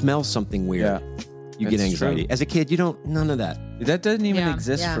 If you smell something weird, you get That's anxiety. true. As a kid, you don't, none of that. That doesn't even Yeah.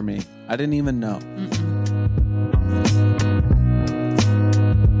 exist Yeah. for me. I didn't even know.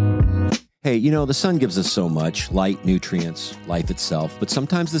 Hey, the sun gives us so much, light, nutrients, life itself, but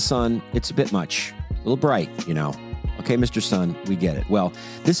sometimes the sun, it's a bit much, a little bright, Okay, Mr. Sun, we get it. Well,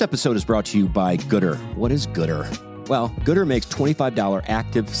 this episode is brought to you by Gooder. What is Gooder? Well, Gooder makes $25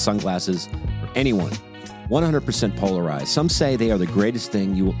 active sunglasses for anyone, 100% polarized. Some say they are the greatest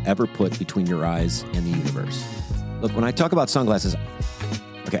thing you will ever put between your eyes and the universe. Look, when I talk about sunglasses,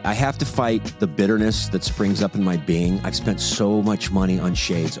 okay, I have to fight the bitterness that springs up in my being. I've spent so much money on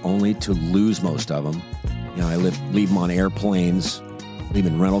shades only to lose most of them. I leave them on airplanes, leave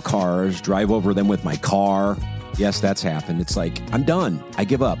them in rental cars, drive over them with my car. Yes, that's happened. It's like, I'm done. I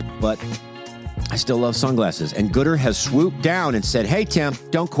give up. But I still love sunglasses. And Gooder has swooped down and said, hey, Tim,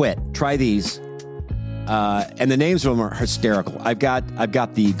 don't quit. Try these. And the names of them are hysterical. I've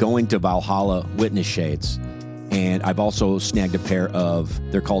got the Going to Valhalla Witness shades. And I've also snagged a pair of,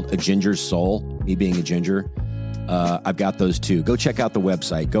 they're called A Ginger's Soul, me being a ginger. I've got those too. Go check out the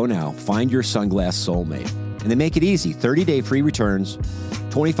website. Go now. Find your sunglass soulmate. And they make it easy. 30-day free returns,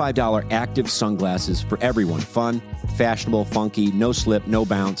 $25 active sunglasses for everyone. Fun, fashionable, funky, no slip, no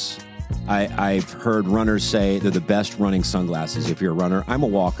bounce. I've heard runners say they're the best running sunglasses. If you're a runner, I'm a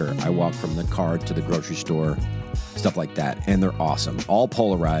walker. I walk from the car to the grocery store, stuff like that. And they're awesome. All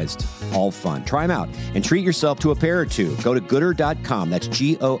polarized, all fun. Try them out and treat yourself to a pair or two. Go to Gooder.com. That's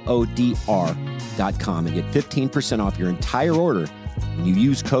GOODR.com and get 15% off your entire order when you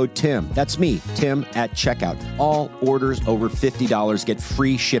use code TIM. That's me, Tim, at checkout. All orders over $50 get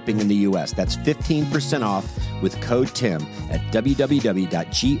free shipping in the U.S. That's 15% off with code TIM at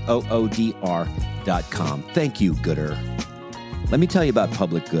www.goodr.com. Thank you, Gooder. Let me tell you about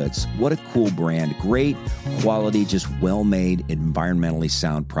Public Goods. What a cool brand. Great quality, just well-made, environmentally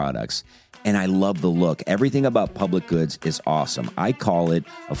sound products. And I love the look. Everything about Public Goods is awesome. I call it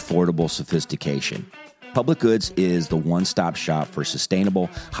affordable sophistication. Public Goods is the one-stop shop for sustainable,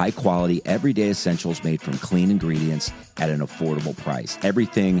 high-quality, everyday essentials made from clean ingredients at an affordable price.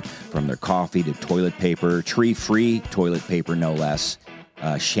 Everything from their coffee to toilet paper, tree-free toilet paper, no less,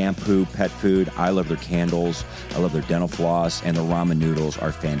 shampoo, pet food. I love their candles. I love their dental floss, and the ramen noodles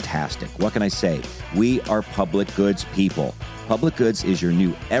are fantastic. What can I say? We are Public Goods people. Public Goods is your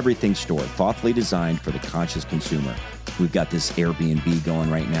new everything store, thoughtfully designed for the conscious consumer. We've got this Airbnb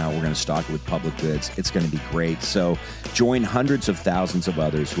going right now. We're going to stock it with Public Goods. It's going to be great. So join hundreds of thousands of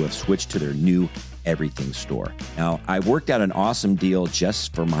others who have switched to their new everything store. Now, I worked out an awesome deal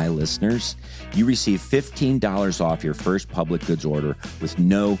just for my listeners. You receive $15 off your first Public Goods order with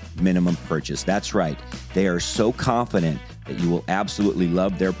no minimum purchase. That's right. They are so confident that you will absolutely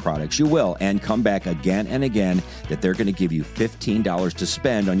love their products. You will, and come back again and again, that they're going to give you $15 to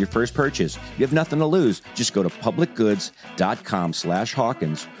spend on your first purchase. You have nothing to lose. Just go to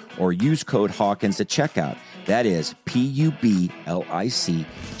publicgoods.com/Hawkins or use code Hawkins at checkout. That is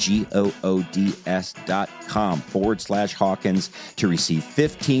publicgoods.com/Hawkins to receive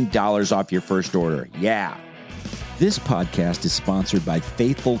 $15 off your first order. Yeah. This podcast is sponsored by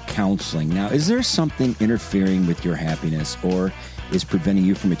Faithful Counseling. Now, is there something interfering with your happiness or is preventing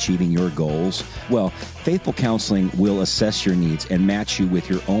you from achieving your goals? Well, Faithful Counseling will assess your needs and match you with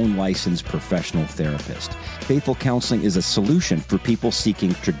your own licensed professional therapist. Faithful Counseling is a solution for people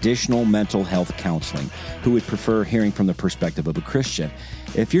seeking traditional mental health counseling who would prefer hearing from the perspective of a Christian.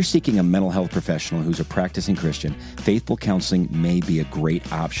 If you're seeking a mental health professional who's a practicing Christian, Faithful Counseling may be a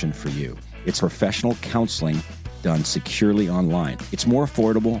great option for you. It's professional counseling done securely online. It's more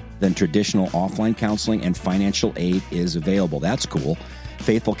affordable than traditional offline counseling, and financial aid is available. That's cool.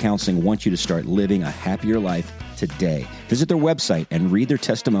 Faithful Counseling wants you to start living a happier life today. Visit their website and read their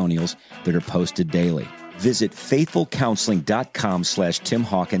testimonials that are posted daily. Visit faithfulcounseling.com/Tim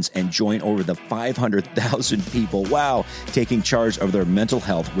Hawkins and join over the 500,000 people, taking charge of their mental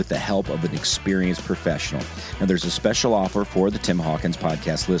health with the help of an experienced professional. Now, there's a special offer for the Tim Hawkins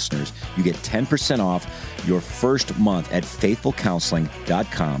podcast listeners. You get 10% off your first month at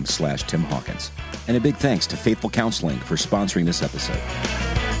faithfulcounseling.com/Tim Hawkins. And a big thanks to Faithful Counseling for sponsoring this episode.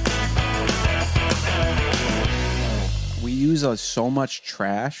 We use so much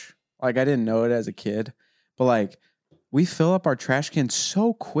trash. Like, I didn't know it as a kid, but like, we fill up our trash cans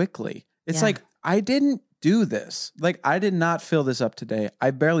so quickly. It's like, I didn't do this. Like, I did not fill this up today.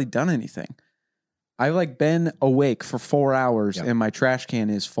 I barely done anything. I've like been awake for 4 hours and my trash can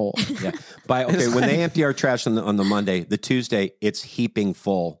is full. Yeah. When they empty our trash on the Monday, the Tuesday, it's heaping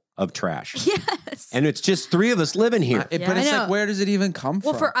full of trash. Yes. And it's just 3 of us living here. Yeah. But it's I know. like, where does it even come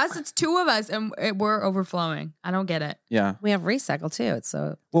Well, from? for us, it's 2 of us, and we're overflowing. I don't get it. Yeah. We have recycle too. It's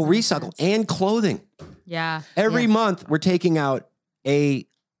so Well, recycle and clothing. Yeah. Every month we're taking out a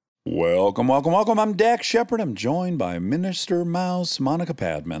Welcome, welcome, welcome. I'm Dak Shepard. I'm joined by Minister Mouse Monica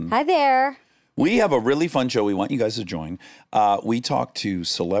Padman. Hi there. We have a really fun show we want you guys to join. We talk to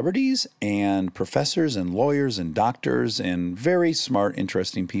celebrities and professors and lawyers and doctors and very smart,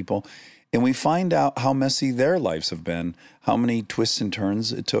 interesting people. And we find out how messy their lives have been, how many twists and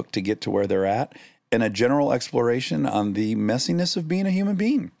turns it took to get to where they're at, and a general exploration on the messiness of being a human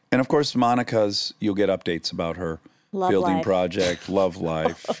being. And of course, Monica's, you'll get updates about her Love building life. project, love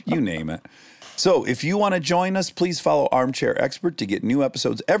life, you name it. So if you want to join us, please follow Armchair Expert to get new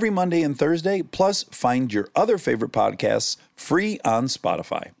episodes every Monday and Thursday. Plus, find your other favorite podcasts free on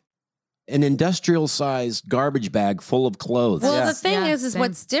Spotify. an industrial-sized garbage bag full of clothes. Well, Yeah. the thing Yeah, is same.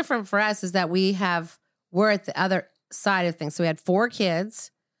 what's different for us is that we're at the other side of things. So we had 4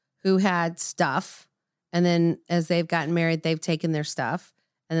 kids who had stuff, and then as they've gotten married, they've taken their stuff,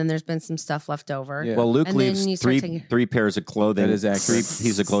 and then there's been some stuff left over. Yeah. Well, Luke And then leaves you start three taking- three pairs of clothing. That is accurate. 3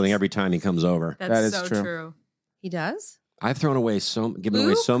 pieces of clothing every time he comes over. That's That is so true. true. He does. I've thrown away given away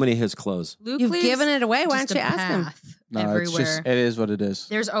Luke? so many of his clothes. Luke You've leaves given it away. Why just don't you a ask him? path No, everywhere. it's just, it is what it is.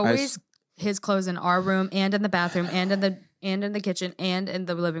 There's always his clothes in our room and in the bathroom and in the kitchen and in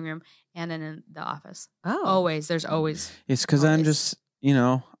the living room and in the office. Oh, Always. There's always. It's because I'm Always. just,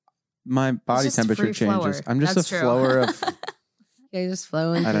 my body just temperature free flower. changes. I'm just That's a true. flower of, you're just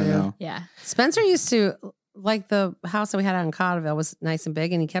flowing. I don't through. know. Yeah. Spencer used to like the house that we had out in Cotterville was nice and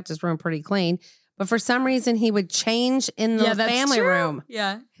big, and he kept his room pretty clean. But for some reason, he would change in the that's family true. room.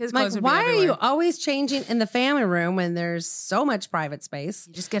 Yeah. His I'm like, clothes would be why are you everywhere. always changing in the family room when there's so much private space?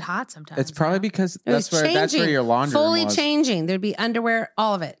 You just get hot sometimes. It's probably because It was that's where your laundry fully room was. changing. There'd be underwear,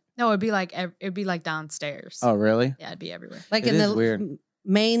 all of it, No, it'd be like downstairs. Oh, really? Yeah, it'd be everywhere. like It in is the weird.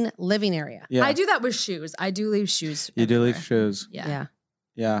 main living area. Yeah. I do that with shoes. I do leave shoes. You do leave everywhere. shoes. Yeah. Yeah.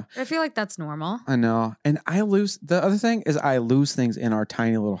 Yeah. I feel like that's normal. I know. And the other thing is I lose things in our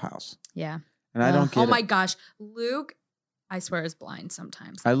tiny little house. Yeah. And I don't get Oh it. my gosh. Luke, I swear, is blind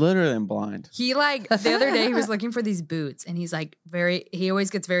sometimes. I literally am blind. He the other day he was looking for these boots and he's like he always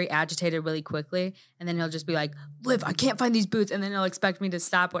gets very agitated really quickly and then he'll just be like, Liv, I can't find these boots. And then he'll expect me to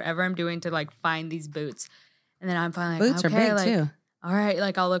stop whatever I'm doing to like find these boots. And then I'm finally like, Boots okay, are big like, too. all right,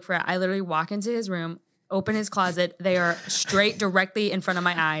 like I'll look for it. I literally walk into his room, open his closet. They are straight directly in front of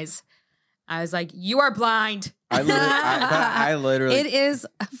my eyes. I was like, you are blind. I literally It is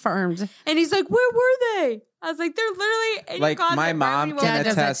affirmed. And he's like, where were they? I was like, they're literally in like your closet. my mom Wherever you can want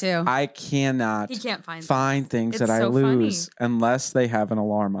does that attest. too. I cannot He can't find them. find things It's that I so funny. lose unless they have an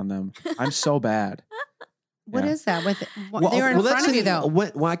alarm on them. I'm so bad. What Yeah. is that? With they were in front of you though.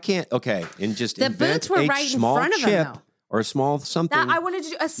 Why can't? Okay, and just The invent boots were a right in small front of him, chip though. or a small something. That I wanted to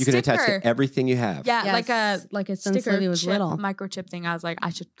do a you sticker. can attach to everything you have. Yeah, Yes. like a Since sticker Livy was chip, little. microchip thing. I was like, I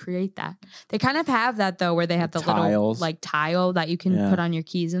should create that. They kind of have that though, where they have the little Tiles. like tile that you can Yeah. put on your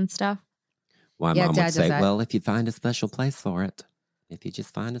keys and stuff. My Yeah, mom Dad would does say, that. "Well, if you find a special place for it, if you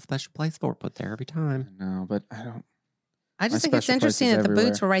just find a special place for it, put there every time." No, but I don't. I just My think it's special interesting places that the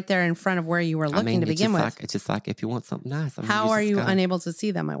boots everywhere. were right there in front of where you were looking to it's begin just with. it's just like if you want something nice. I mean, How are you gotta, unable to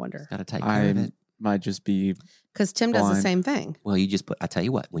see them? I wonder. Got to take care I of it. might just be. Because Tim does the Blind. same thing. Well, you just put. I tell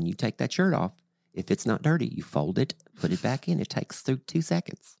you what, when you take that shirt off, if it's not dirty, you fold it, put it back in. It takes 2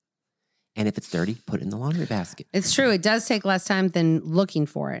 seconds. And if it's dirty, put it in the laundry basket. It's true. It does take less time than looking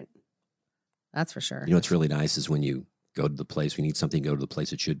for it. That's for sure. You know what's really nice is when you go to the place, we need something, go to the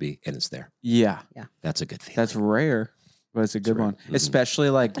place it should be, and it's there. Yeah, That's a good feeling. that's rare, but it's a good rare. one. Mhm. Especially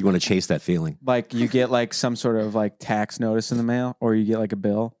like You want to chase that feeling. you get like some sort of like tax notice in the mail, or you get like a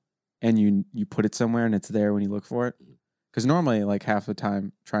bill, and you put it somewhere and it's there when you look for it. Because normally, like half the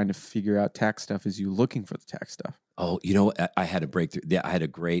time, trying to figure out tax stuff is you looking for the tax stuff. Oh, you know, I had a breakthrough. Yeah, I had a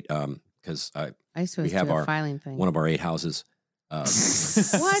great because I used to we do have a our- filing thing. one of our 8 houses.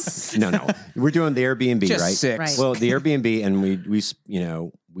 What? No, we're doing the Airbnb, Just right? 6. Right. Well, the Airbnb, and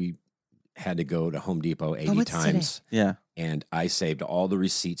we had to go to Home Depot 80 what's today? times, Yeah. and I saved all the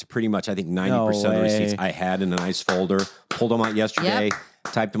receipts. Pretty much, I think 90% No of the receipts way. I had in a nice folder. Pulled them out yesterday,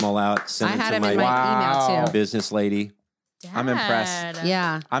 typed them all out, I sent had it him to in my my Wow. email too. business lady. I'm impressed. Dad.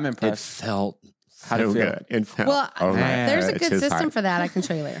 Yeah. I'm It impressed. felt How'd it so feel? good. It felt, Well, oh my there's a God, good it's system hard. for that. I can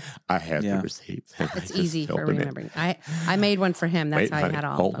show you later. I had Yeah. the receipts. and I It's just easy for filled them in. remembering. I made one for him. That's Wait, how he honey, had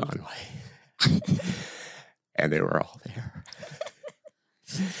all hold of them. on, wait. And they were all there.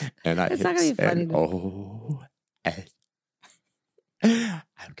 And I It's hit not gonna be funny send. to- Oh, and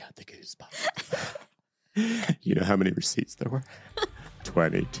I've got the goosebumps. You know how many receipts there were?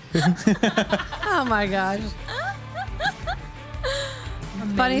 22. Oh my gosh.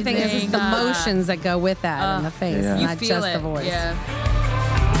 Funny thing is, it's the motions that go with that in the face, Yeah. not You just feel the it. voice. Yeah.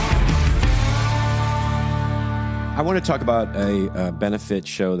 I want to talk about a benefit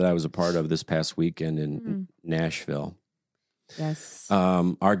show that I was a part of this past weekend in Nashville. Yes.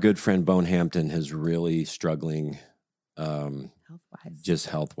 Our good friend Bone Hampton is really struggling, Health-wise. just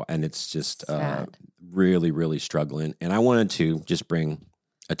health, and it's just Sad. really, really struggling. And I wanted to just bring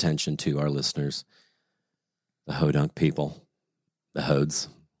attention to our listeners, the Hodunk people, the Hodes,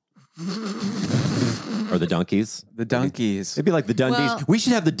 or the Donkeys. The donkeys. It'd be like the Dundies. Well, We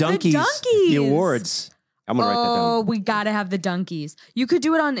should have the Donkeys, Donkeys. the awards. I'm gonna write that Oh, down. we gotta have the donkeys. You could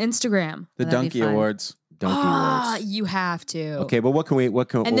do it on Instagram. The That'd be donkey fun. awards. Donkey awards. You have to. Okay, but what can we? What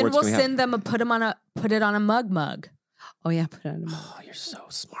can? And then awards we'll can we have? send them put it on a mug. Oh yeah, put it on a mug. Oh, you're so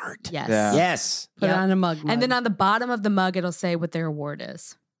smart. Yes. Yeah. Yes. Put Yep. it on a mug. And then on the bottom of the mug, it'll say what their award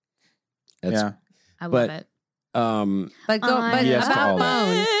is. That's, Yeah. I But- love it. but Yes to all about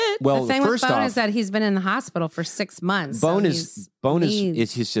that. Bone. Well, The thing first with Bone off, is that he's been in the hospital for 6 months. so Bone he's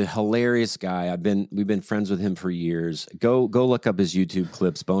is he's a hilarious guy. We've been friends with him for years. Go look up his YouTube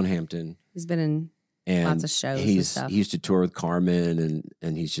clips, Bone Hampton. He's been in And lots of shows and He stuff. used to tour with Carmen,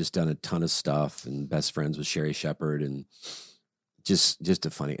 and he's just done a ton of stuff. And best friends with Sherry Shepherd, and just a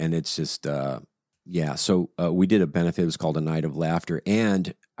funny. And it's just yeah. So we did a benefit. It was called A Night of Laughter,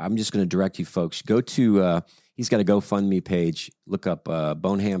 and I'm just going to direct you folks. Go to he's got a GoFundMe page. Look up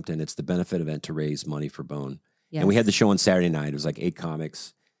Bone Hampton. It's the benefit event to raise money for Bone. And we had the show on Saturday night. It was like 8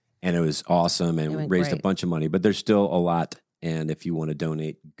 comics, and it was awesome, and It we went raised a great. bunch of money. But there's still a lot, and if you want to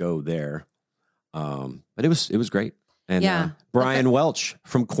donate, go there. But it was great. And Yeah. Brian Welch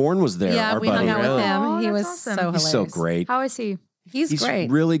from Korn was there. Yeah, our we buddy. hung out with Really? him. Oh, he that's was awesome. so hilarious. He's so great. How is he? He's great.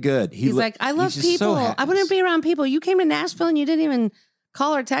 really good. He's like, I love he's just so people. I happy. wouldn't be around people. You came to Nashville and you didn't even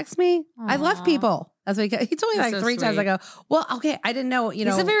call or text me. I love Aw. people. That's what he told me That's like so 3 times. I sweet. go, well, okay, I didn't know. You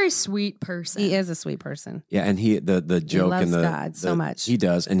know, He's a very sweet person. he is a sweet person. Yeah, and the joke loves and the God so much. He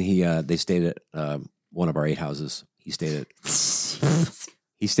does, and they stayed at one of our 8 houses. He stayed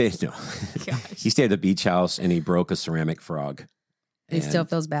he stayed at the beach house, and he broke a ceramic frog. He still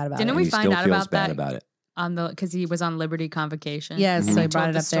feels bad about Didn't it. we he find still out feels about bad that? about it. on the because he was on Liberty Convocation. Yes, so he And brought told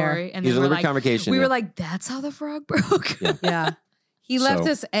it the up there. story, And He's then a we were Liberty like, Convocation. we yeah. were like, that's how the frog broke. Yeah. Yeah. He left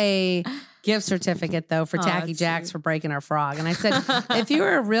So- us a gift certificate though for Oh, Tacky that's Jacks sweet. for breaking our frog. And I said, if you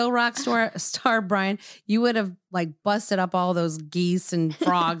were a real rock star, Brian, you would have like busted up all those geese and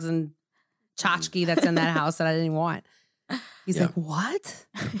frogs and tchotchke that's in that house that I didn't even want. He's Yeah. like, what?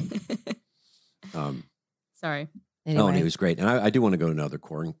 Sorry. Anyway, Oh, and he was great. And I do want to go to another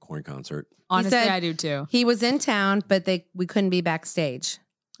Korn concert. Honestly, said- I do too. he was in town, but we couldn't be backstage.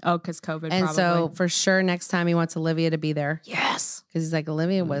 Oh, because COVID. And probably. so for sure next time he wants Olivia to be there. yes, Because he's like,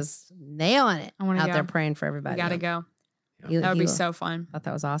 Olivia was nailing it I wanna out go. there praying for we everybody. gotta go. He- That would he be so fun. thought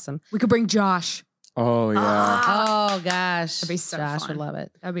that was awesome. We could bring Josh. Oh yeah. Oh gosh. That'd be so Josh fun. would love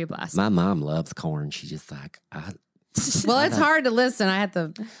it. That'd be a blast. My mom loves Korn. She's just like, Well, it's hard to listen. I had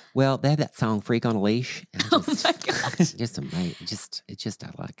to well, they have that song "Freak on a Leash." And Oh my god! just amazing. It's just I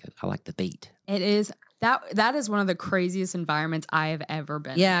like it. I like the beat. It is that is one of the craziest environments I have ever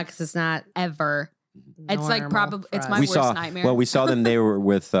been. Yeah, because it's not ever. It's like normal probably for it's us. my we worst saw nightmare. well, we saw them. They were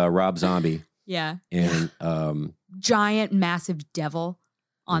with Rob Zombie yeah, and giant, massive devil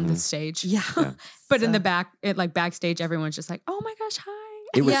on the Mhm. stage. Yeah. Yeah. But in So- the back, backstage, everyone's just like, "Oh my gosh, hi!"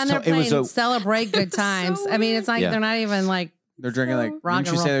 it was yeah, and they're it was playing a celebrate good It's times. so I mean, it's like Yeah. they're not even like They're drinking like. Rock Didn't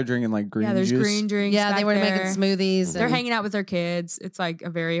and you say roll. they're drinking like green Yeah, there's juice? green drinks. yeah, they back were there. making smoothies. They're and hanging out with their kids. It's like a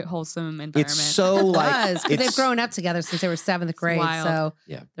very wholesome environment. It's so like because they've it's grown up together since they were 7th grade, wild. so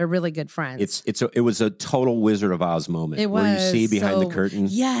Yeah. they're really good friends. it was a total Wizard of Oz moment It where you see was behind so- the curtain.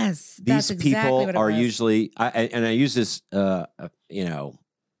 Yes, These that's exactly people what it are was. usually I use this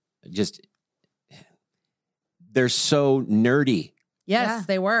just they're so nerdy Yes, Yeah.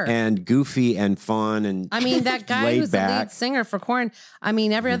 they were. and goofy and fun and I mean, that guy laid who's the lead back. singer for Korn, I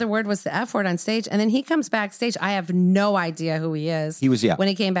mean, every other word was the F word on stage. And then he comes backstage. I have no idea who he is. He was when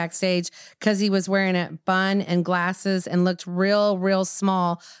he came backstage because he was wearing a bun and glasses and looked real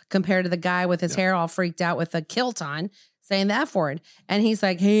small compared to the guy with his hair all freaked out with a kilt on saying the F word. And he's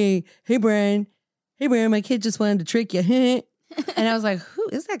like, hey, Brian, my kid just wanted to trick you. And I was like, who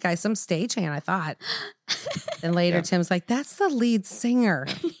is that guy? Some stagehand, I thought. And later Tim's like, that's the lead singer.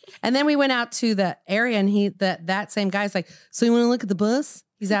 And then we went out to the area and that same guy's like, so you want to look at the bus?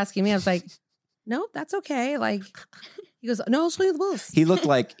 He's asking me. I was like, no, that's okay. Like, He goes, no, show you the booth. He looked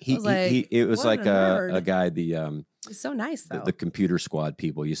like I was like, it was what like a nerd. a guy, the He's so nice though. the computer squad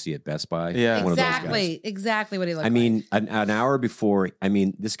people you see at Best Buy. Yeah. One of those guys. Exactly what he looked I mean, an hour before,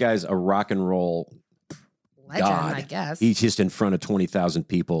 this guy's a rock and roll like. Legend, god. I guess. He's just in front of 20,000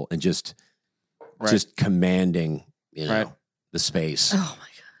 people and just commanding, the space. Oh my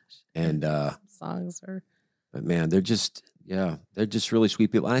gosh. And songs are. but man, they're just really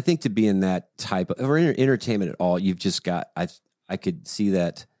sweet people. And I think to be in that type of or entertainment at all, you've just got I could see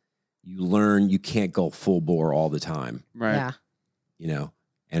that you learn you can't go full bore all the time. Right. Yeah.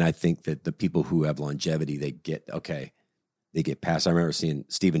 And I think that the people who have longevity, they get past. I remember seeing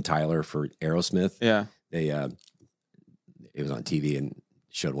Steven Tyler for Aerosmith. Yeah. It was on TV and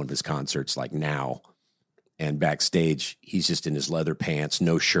showed one of his concerts like now. And backstage, he's just in his leather pants,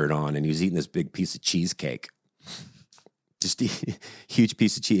 no shirt on, and he was eating this big piece of cheesecake. Just a huge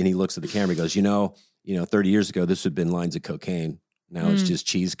piece of cheese. And he looks at the camera, he goes, 30 years ago, this would have been lines of cocaine. Now it's just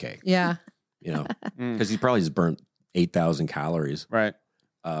cheesecake. Yeah. Because he probably just burnt 8,000 calories. Right.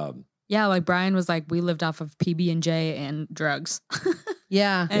 Yeah, like Brian was like, we lived off of PB&J and drugs.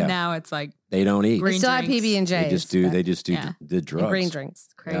 Yeah. And now it's like they don't eat. green They still have drinks. PB&J. They just do the drugs. green drinks.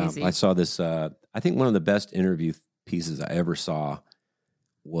 Crazy. I saw this. I think one of the best interview pieces I ever saw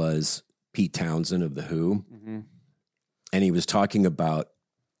was Pete Townsend of The Who. Mm-hmm. And he was talking about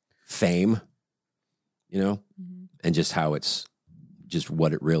fame, and just how it's just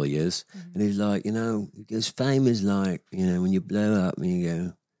what it really is. And he's like, because fame is like, when you blow up and you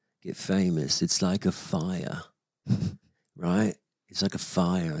go get famous, it's like a fire, right? It's like a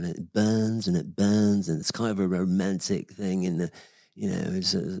fire and it burns and it burns and it's kind of a romantic thing in the,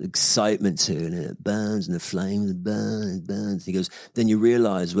 it's an excitement to it and it burns and the flames burn and burns. He goes, then you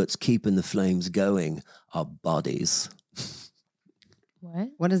realize what's keeping the flames going are bodies.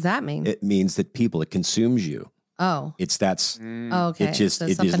 What does that mean? It means that it consumes you. Oh. Oh, okay. It just So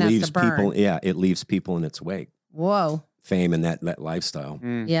it something just has leaves to burn. people. Yeah, it leaves people in its wake. Whoa. Fame and that lifestyle.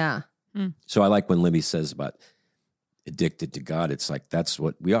 Yeah. So I like when Libby says about addicted to God. It's like that's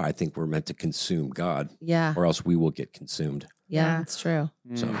what we are. I think we're meant to consume God, Yeah. or else we will get consumed. Yeah, that's true.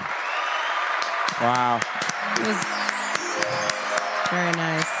 So Wow. It was very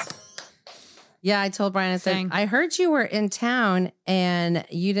nice. Yeah, I told Brian, I said, Dang. I heard you were in town and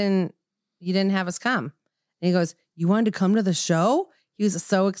you didn't have us come. And he goes, you wanted to come to the show? He was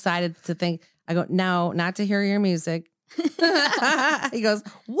so excited to think. I go, no, not to hear your music. He goes,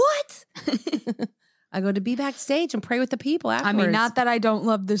 what? I go, to be backstage and pray with the people I afterwards. mean, not that I don't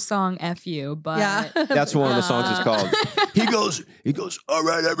love the song F You, but Yeah. that's what one of the songs is called. He goes. All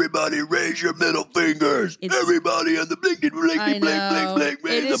right, everybody, raise your middle fingers. It's- Everybody on the blink, I know.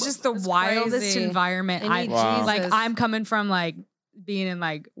 it is just the It's wildest crazy. environment. They need Wow. Like Jesus. I'm coming from like being in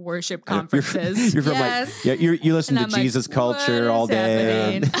like worship You're conferences. from Yes. you listen And to I'm like, Jesus what culture is all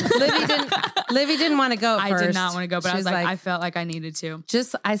day. happening? Livy didn't want to go at I first. did not want to go, but She I was like, I felt like I needed to.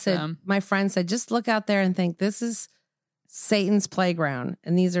 I said, my friend said, just look out there and think this is Satan's playground,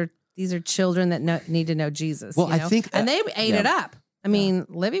 and these are children that need to know Jesus. Well, you I know? think and they ate it yeah. up. I mean,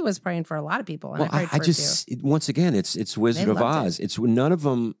 Livy was praying for a lot of people, and Well, I prayed for a few. once again, it's Wizard They of loved Oz. It's none of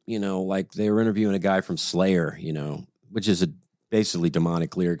them, like they were interviewing a guy from Slayer, which is basically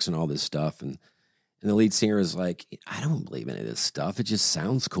demonic lyrics and all this stuff, and the lead singer is like, I don't believe any of this stuff. It just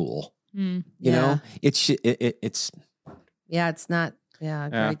sounds cool, you know. It's Yeah, it's not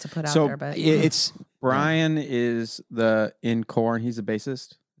great to put out So there, but it's Brian is in Korn. He's a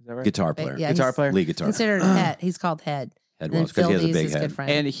bassist. Is that right? guitar player, yeah, Guitar he's player. lead guitar. considered head. He's called head. Head And then was because he has a Phil Dees big is head. good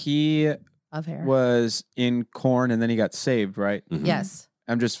friend And he of hair. was in Korn, and then he got saved. Right. Mhm. Yes.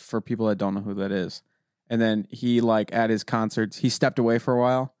 I'm just for people that don't know who that is. And then he at his concerts, he stepped away for a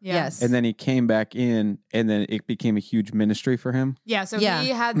while, Yeah. Yes. and then he came back in, and then it became a huge ministry for him. Yeah. So Yeah. he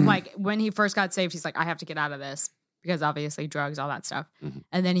had like when he first got saved, he's like, I have to get out of this because obviously drugs, all that stuff. Mhm.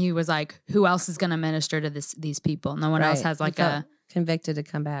 And then he was like, who else is going to minister to these people? No one else Right. has He like felt convicted to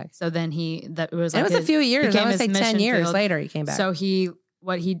come back. So then that was like It was a his- few years. I became want to say his 10 mission years field. later he came back. So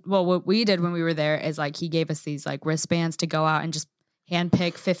what we did when we were there is like he gave us these like wristbands to go out and just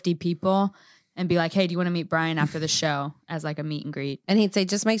handpick 50 people and be like, hey, do you want to meet Brian after the show as like a meet and greet? and he'd say,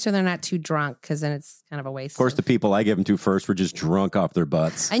 just make sure they're not too drunk because then it's kind of a waste. Of course, the people I gave them to first were just drunk off their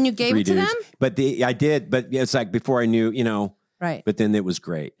butts. And you gave Three it to dudes. them? But I did. But it's like before I knew, Right. But then it was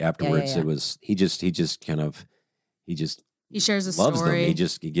great afterwards. yeah. It was he just He shares a loves story. them. He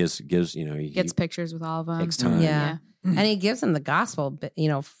gives he gets pictures with all of them. takes time. Yeah. And he gives them the gospel,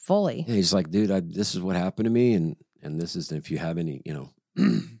 fully. Yeah, he's like, dude, this is what happened to me, and this is if you have any,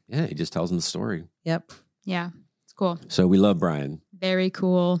 yeah, he just tells them the story. Yep. Yeah. It's cool. So we love Brian. Very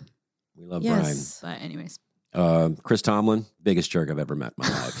cool. We love Yes. But anyways. Chris Tomlin, biggest jerk I've ever met in my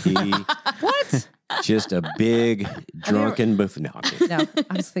life. He What? just a big drunken buffoon. No, I'm kidding. No,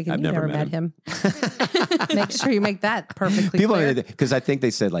 I was thinking I've you never never met met him. Make sure you make that perfectly People, clear. because I think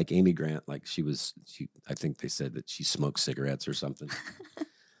they said like Amy Grant, like I think they said that she smoked cigarettes or something.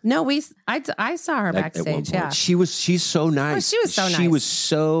 No, I saw her At one backstage. point. Yeah. She's so nice. she was so She nice. was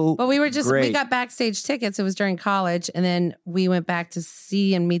so. But we great. got backstage tickets. It was during college. And then we went back to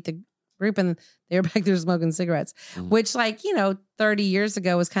see and meet the group, and they were back there smoking cigarettes, which, 30 years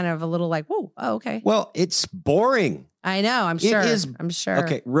ago was kind of a little like, whoa, oh, okay. Well, it's boring. I know. I'm It sure. is- I'm sure.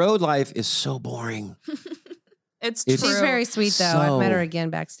 Okay, road life is so boring. It's It's- true. She's very sweet, though. I've met her again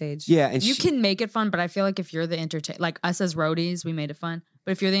backstage. Yeah, and You she- can make it fun, but I feel like if you're the entertainer, like us as roadies, we made it fun.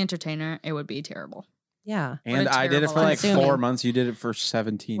 But if you're the entertainer, it would be terrible. Yeah. And a I did it for terrible like life. 4 months. You did it for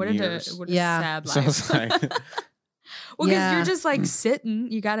 17 What a, years. what a Yeah. sad So life. it's like, Well, because Yeah. you're just like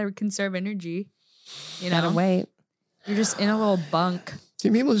sitting. You got to conserve energy. You know, Gotta wait. you're just in a little bunk. See,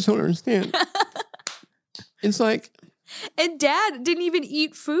 people just don't understand. It's like And Dad didn't even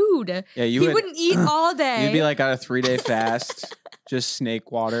eat food. yeah, He wouldn't eat all day. You'd be like on a 3-day fast, just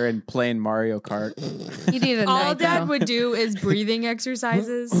snake water and playing Mario Kart. You need a all night, Dad though. would do is breathing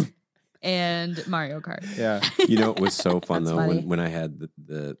exercises and Mario Kart. Yeah. you know, it was so fun That's though funny. when I had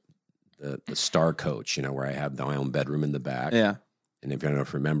the star coach. You know, where I have my own bedroom in the back. Yeah. And if I don't know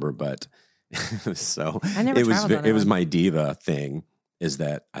if you remember, but so I never it was traveled on it was one. my diva thing. Is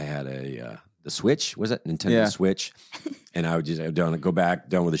that I had the Switch, was it Nintendo Yeah. Switch, and I would go back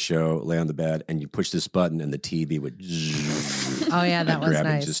done with the show, lay on the bed, and you push this button, and the TV would. Oh, yeah, that I'd was grab it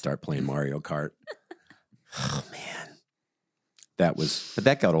and nice. just start playing Mario Kart. Oh man, but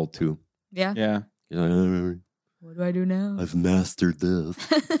that got old too. Yeah. Yeah. You know, What do I do now? I've mastered this.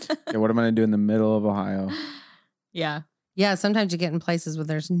 Yeah. What am I going to do in the middle of Ohio? Yeah. Yeah, sometimes you get in places where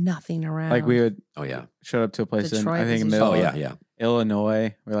there's nothing around. Like we would Oh yeah. show up to a place in, Detroit I think, in was the middle Oh of yeah. Yeah.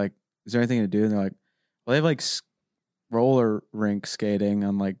 Illinois. We're like, is there anything to do? And they're like, well, they have like roller rink skating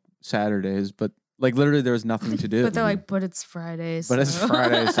on like Saturdays, but like literally there was nothing to do. But they're like, but it's Friday. but it's so-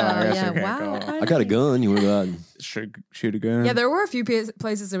 Friday, so I guess Yeah, I can't wow. go. I got a gun. You want Shoot a gun. Yeah, there were a few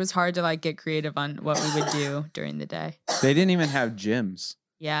places it was hard to like get creative on what we would do during the day. They didn't even have gyms.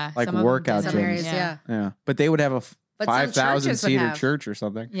 Yeah. Like some of them workout didn't. some gyms. areas, yeah. Yeah. But they would have a But some 5,000 churches would seater have. church or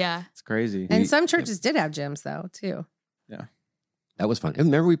something. Yeah. It's crazy. And some churches did have gyms, though, too. That was fun.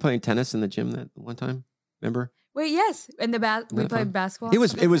 Remember we played tennis in the gym that one time? Remember? Wait, yes. And we that played fun? basketball.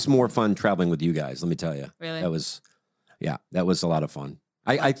 It was more fun traveling with you guys. Let me tell you. Really? That was a lot of fun.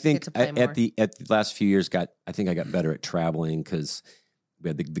 I think to play more. at the last few years I got better at traveling because we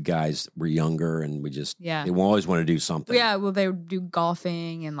had the guys were younger and we just Yeah. they always want to do something. Yeah, well, they would do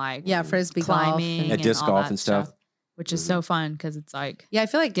golfing and like Yeah, frisbee golf. climbing, Yeah, disc all golf that and stuff. which is so fun because it's like Yeah, I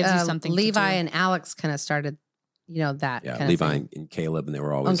feel like Gives you something to Levi do. and Alex kind of started, that Yeah, kind Levi of thing. and Caleb, and they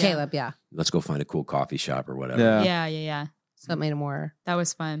were Oh, always Caleb, yeah. let's go find a cool coffee shop or whatever. Yeah. yeah. So it made it more. That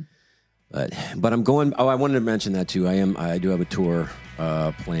was fun. But I'm going. Oh, I wanted to mention that too. I do have a tour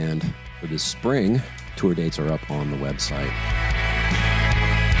planned for this spring. Tour dates are up on the website.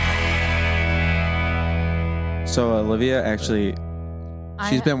 So Olivia actually,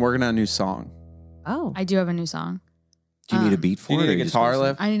 she's I- been working on a new song. Oh. I do have a new song. Do you need a beat for Do you it? need or a you just guitar wanna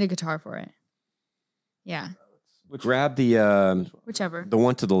lift? I need a guitar for it. Yeah, Grab the whichever,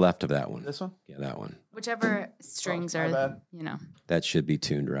 one to the left of that one. This one? Yeah, that one. whichever strings my are, bad. That should be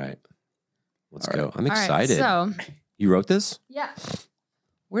tuned right. Let's All go. right. I'm All right, excited. so You wrote this? yeah,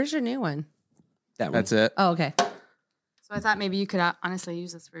 Where's your new one? That one. That's it. Oh, okay. so I thought maybe you could honestly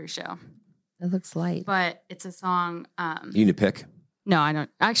use this for your show, It looks light. but it's a song. You need to pick. No, I don't.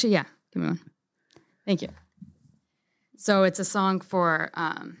 Actually, yeah. Give me one. Thank you. So it's a song for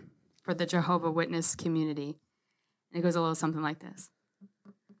the Jehovah Witness community, and it goes a little something like this.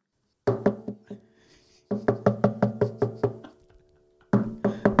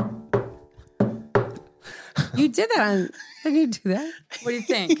 You did that on. Didn't you do that? What do you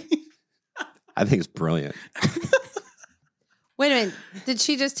think? I think it's brilliant. Wait a minute. Did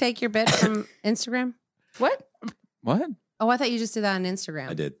she just take your bit from Instagram? What? What? Oh, I thought you just did that on Instagram.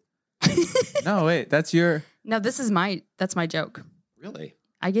 I did. No, wait. That's your. No, that's my joke. Really?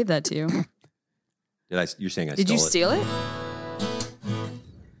 I gave that to you. You're saying I Did stole you it? steal it?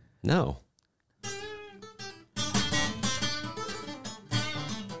 No.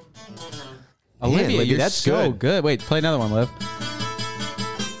 Olivia, Libby, you're that's so good. Wait, play another one, Liv.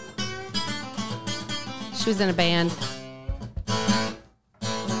 She was in a band.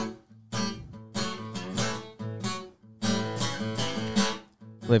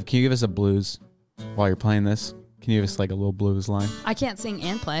 Liv, can you give us a blues while you're playing this? Can you give us like a little blues line? I can't sing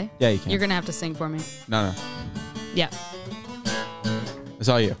and play. Yeah, you can. You're gonna have to sing for me. No. Yeah. It's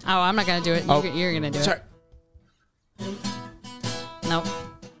all you. Oh, I'm not gonna do it. Oh. You're gonna do Sorry. it. Nope.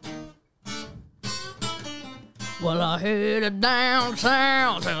 Well, I headed down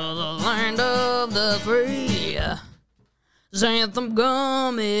south to the land of the free. Xanthan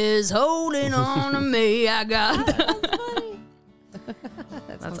Gum is holding on to me. I got.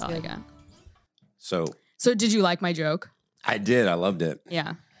 That's all I got. So did you like my joke? I did. I loved it.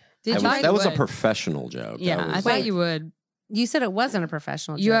 Yeah. That was a professional joke. Yeah, That was, I thought you would. You said it wasn't a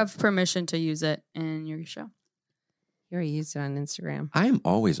professional joke. You have permission to use it in your show. You already used it on Instagram. I am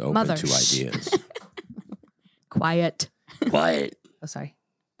always open Mother. to ideas. Quiet. Quiet. Oh, sorry.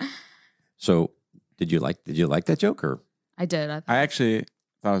 So, did you like that joke, or I did. I actually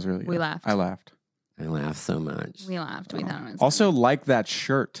thought it was really good. We laughed. I laughed. I laughed so much? We laughed. We thought it was Also, like that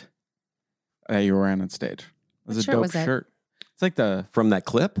shirt that you were wearing on stage. It was What a shirt dope was that? shirt. It's like From that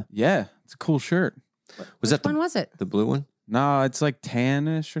clip? it's a cool shirt. Was Which that one was it? the blue one? No, it's like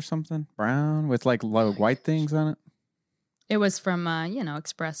tannish or something, brown with like white things on it. It was from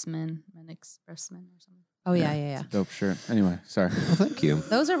Expressman or something. Oh, yeah. Dope shirt. Anyway, sorry. Well, thank you.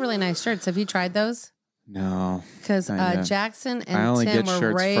 Those are really nice shirts. Have you tried those? No. Because Not yet. Jackson I and only Tim get were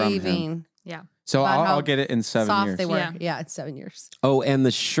shirts from him. raving. Yeah. So About how I'll get it in 7 Soft years. they were. Yeah. Yeah, it's 7 years. Oh, and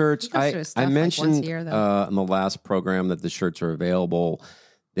the shirts. He goes through his stuff, I like, once a mentioned year, though. in the last program that the shirts are available.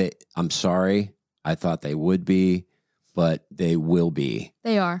 I'm sorry. I thought they would be, but they will be.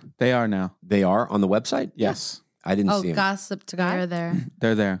 They are. They are now. They are on the website? Yes. I didn't Oh, see them. Gossip to They're God. there.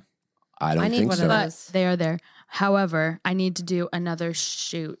 They're there. I don't I need think one so. of But those. they are there. However, I need to do another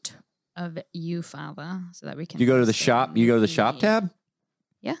shoot of you, Father, so that we can. You go to the post it shop. on You go to the shop TV. tab.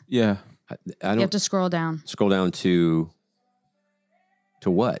 Yeah. I You have don't to scroll down. scroll down to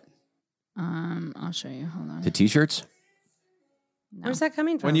what? I'll show you. Hold on. To t-shirts. No. Where's that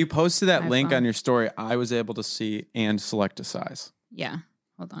coming from? When you posted that link iPhone. on your story, I was able to see and select a size. Yeah.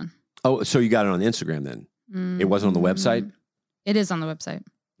 Hold on. Oh, so you got it on Instagram then? It wasn't on the website. It is on the website.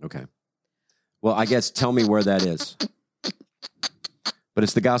 Okay. Well, I guess tell me where that is. But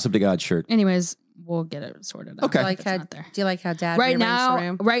it's the Gossip to God shirt. Anyways, we'll get it sorted out. Okay. if Like it's how, not there. do you like how Dad Right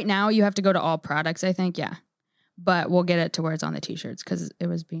rearranged the room? now, you have to go to all products. I think, yeah, but we'll get it to where it's on the t-shirts because it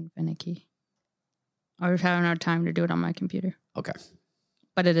was being finicky. I was having no time to do it on my computer, Okay.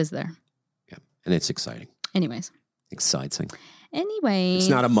 but it is there. Yeah. And it's exciting. Anyways, Exciting. Anyways, It's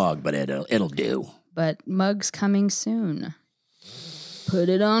not a mug, but it'll do. but mugs coming soon. Put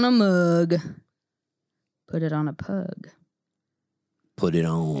it on a mug. Put it on a pug. Put it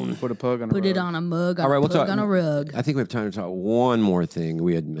on. Put a pug on a Put it rug. on a mug. On All right, a we'll pug talk- on a rug. I think we have time to talk one more thing.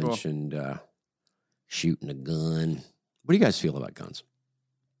 We had mentioned shooting a gun. What do you guys feel about guns?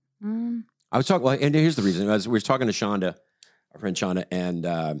 I was talking, and here's the reason. We were talking to Shonda, our friend Shonda,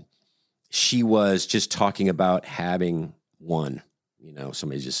 and she was just talking about having one. You know,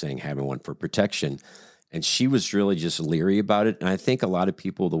 somebody's just saying having one for protection. And she was really just leery about it. And I think a lot of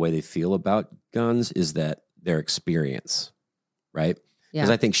people, the way they feel about guns is that their experience, right? Because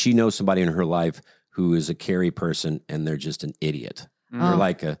Yeah. I think she knows somebody in her life who is a carry person and they're just an idiot. They're Oh.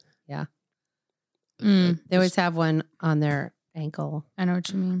 like a... Yeah. Mm. They always have one on their ankle. I know what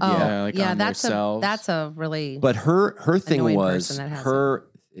you mean. Oh, Yeah, like on that's themselves. that's a really. But her thing Annoying was person that has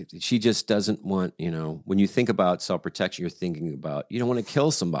she just doesn't want, when you think about self-protection, you're thinking about, you don't want to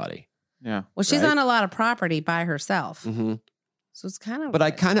kill somebody. Yeah. well, she's right? on a lot of property by herself, hmm so it's kind of. But I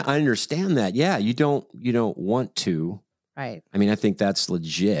kind of understand that. Yeah, you don't want to. right I mean, I think that's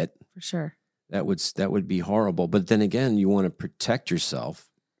legit. for sure. That would be horrible. But then again, you want to protect yourself.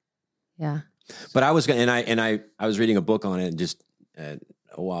 Yeah. But I was going and I was reading a book on it just a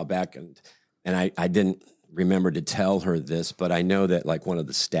while back, and I didn't remember to tell her this, but I know that like one of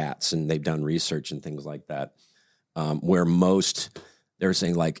the stats, and they've done research and things like that, where they're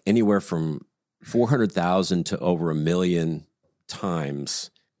saying like anywhere from 400,000 to over 1 million times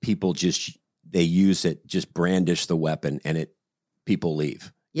people they use it, just brandish the weapon, and people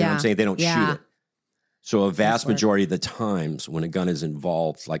leave. You know what I'm Yeah. saying? They don't Yeah. shoot it. So a vast That's what- majority of the times when a gun is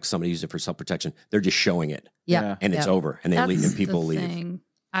involved, like somebody uses it for self-protection, they're just showing it Yep. Yeah. and it's Yep. over, and they leave, and That's people the leave. thing.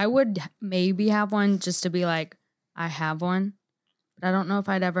 I would maybe have one just to be like, I have one, but I don't know if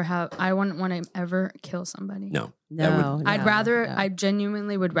I'd ever have. I wouldn't want to ever kill somebody. No, that would- No, I'd rather. no. I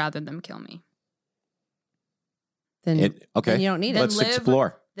genuinely would rather them kill me. then okay. then you don't need it. Let's live-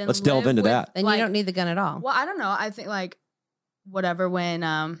 explore. Then Let's delve live into with- that. Then like- you don't need the gun at all. Well, I don't know. I think like whatever when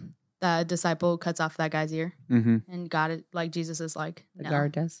the disciple cuts off that guy's ear Mm-hmm. and God it like Jesus is like The no,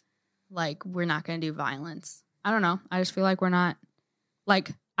 guard does. like we're not going to do violence. I don't know. I just feel like we're not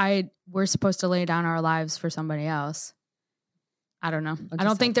like we're supposed to lay down our lives for somebody else. I don't know. I'll I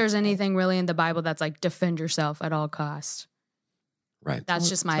don't just think have there's to say. anything really in the Bible that's like defend yourself at all costs. Right. That's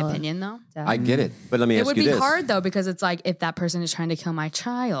just my Tell it. opinion, though. I get it. But let me It ask would you be this. hard though, because it's like if that person is trying to kill my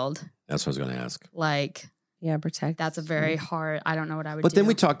child, That's what I was going to ask. like Yeah, protect. that's a very hard. I don't know what I would. But do. then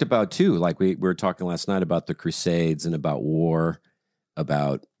we talked about too, like we were talking last night about the Crusades and about war,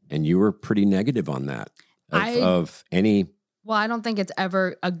 and you were pretty negative on that. Of any. Well, I don't think it's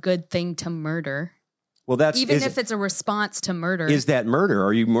ever a good thing to murder, Well, that's even if it's a response to murder. Is that murder?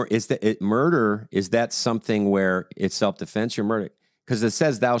 Are you more? Is that murder? Is that something where it's self-defense? You're murder because it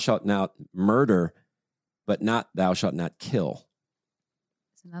says thou shalt not murder, but not thou shalt not kill.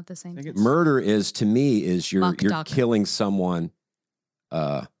 Isn't that the same? I think thing? Murder is to me is you're Muck-duck. killing someone.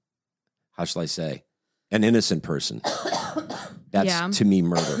 How shall I say? An innocent person. That's Yeah. to me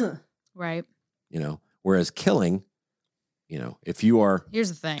murder. Right. Whereas killing, if you are Here's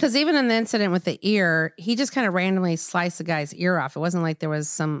the thing. Because even in the incident with the ear, he just kind of randomly sliced the guy's ear off. It wasn't like they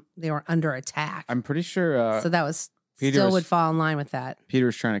were under attack. I'm pretty sure So that was Peter still was- would fall in line with that. Peter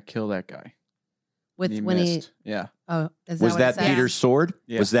was trying to kill that guy. With And when he missed. Yeah. is was what it that says? Peter's sword?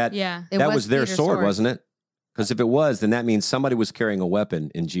 Yeah. Was that Yeah. It that was their Peter's sword, wasn't it? Because if it was, then that means somebody was carrying a weapon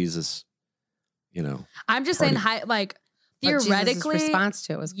in Jesus. I'm just Party. saying, like But Jesus' theoretically, response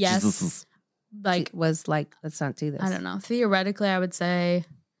to it was yes. Like was like, let's not do this. I don't know. Theoretically, I would say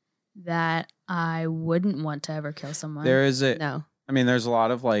that I wouldn't want to ever kill someone. There is a. No. I mean, there's a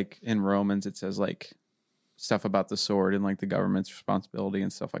lot of like in Romans, it says like stuff about the sword and like the government's responsibility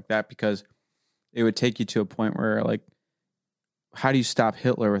and stuff like that, because it would take you to a point where like, how do you stop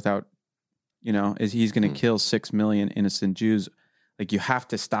Hitler without, is he's going to kill 6 million innocent Jews? Like you have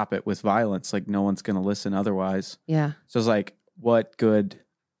to stop it with violence. Like no one's going to listen otherwise. Yeah. So it's like, what good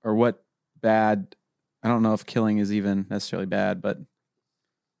or what bad? I don't know if killing is even necessarily bad, but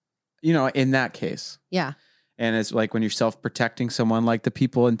in that case. Yeah. And it's like when you're self-protecting someone, like the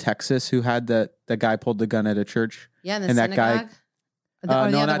people in Texas who had the guy pulled the gun at a church. Yeah. And, the And that guy- synagogue? The No,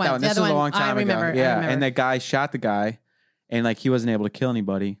 other not that one. The This was other a long time I remember, ago. Yeah, I remember. and the guy shot the guy, and like he wasn't able to kill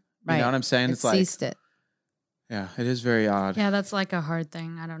anybody. Right. You know what I'm saying? It It's like, ceased it. yeah, it is very odd. yeah, that's like a hard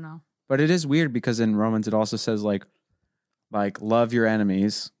thing. I don't know. But it is weird because in Romans it also says like love your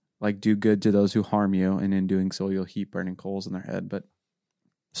enemies, like do good to those who harm you, and in doing so you'll heap burning coals in their head. But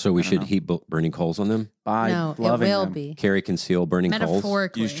So we I don't should know. heap burning coals on them. by No, it loving will them, be. Carry, conceal, burning coals.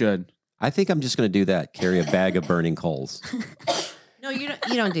 Metaphorically, you should. I think I'm just going to do that. Carry a bag of burning coals. No, you don't.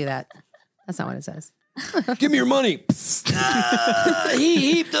 You don't do that. That's not what it says. Give me your money. He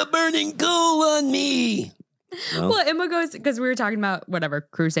heaped a burning coal on me. No? Well, Emma goes because we were talking about whatever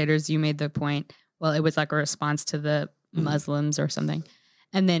Crusaders. You made the point. Well, it was like a response to the Muslims or something,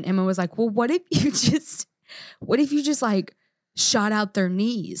 and then Emma was like, "Well, what if you just like shot out their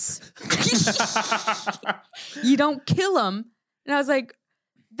knees? You don't kill them." And I was like,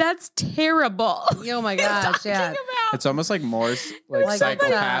 "That's terrible." Oh my gosh! Yeah. Talking about- It's almost like more like Like,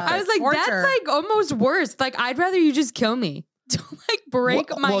 psychopathic. I was like, Torture. that's like almost worse. Like, I'd rather you just kill me. Don't like break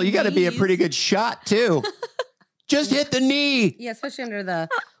my Well, you got to be a knees. pretty good shot too. Just hit the knee. Yeah, especially under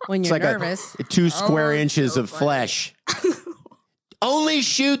when It's you're like nervous. 2 square Oh, inches so of funny. flesh. Only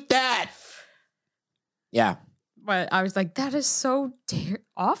shoot that. Yeah. But I was like, that is so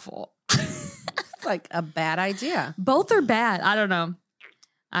awful. It's like a bad idea. Both are bad. I don't know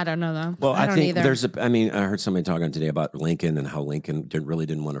though. Well, I I don't think either. I heard somebody talking today about Lincoln and how Lincoln really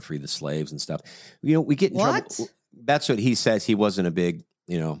didn't want to free the slaves and stuff. We get in What? trouble. That's what he says. He wasn't a big,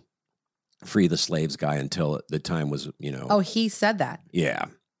 free the slaves guy until the time was, Oh, he said that. yeah.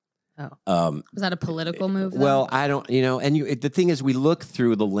 Oh. Was that a political move? Though? Well, I don't, the thing is, we look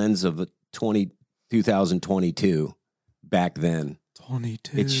through the lens of 2022 back then.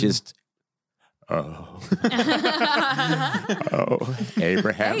 22. It's just, oh,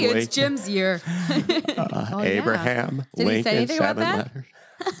 Abraham hey, it's Lincoln. Jim's year. Oh, yeah. Abraham Did he say Lincoln, anything about 7 that? letters.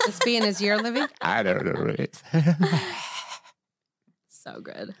 This being his year living. I don't know. So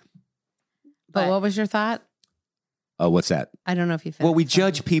good. But what was your thought? Oh, what's that? I don't know if you. Well, we finished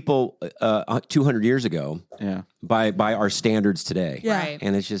judge people 200 years ago Yeah. by our standards today. Yeah. Right.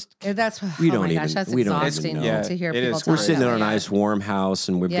 And it's just, something. That's. We oh don't my even- gosh, that's we don't even exhausting know. Yeah, to hear it people. is. talk we're sitting in about a that. nice warm house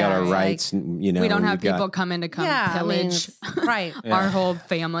and we've Yeah, got our it's rights. And, we don't have we've got- people coming to come Yeah, I mean, pillage right. Yeah. our whole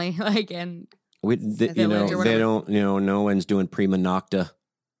family. And village or whatever. they don't, no one's doing prima nocta.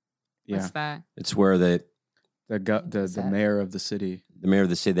 Yeah. what's that? It's where the The mayor of the city, mayor of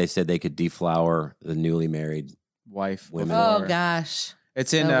the city, they said they could deflower the newly married. wife, Women. Oh before. gosh.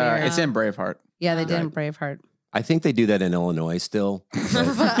 It's in So weird. it's in Braveheart. Yeah, they did in Right. Braveheart. I think they do that in Illinois still.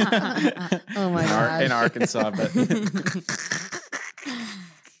 Oh my gosh. in Arkansas, but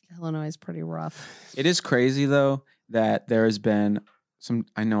Illinois is pretty rough. it is crazy though that there has been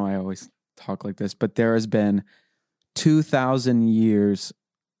I know I always talk like this, but there has been 2,000 years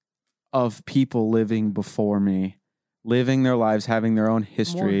of people living before me, living their lives, having their own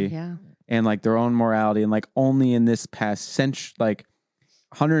history and like their own morality. And like only in this past century, like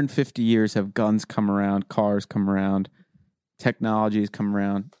 150 years have guns come around, cars come around, technologies come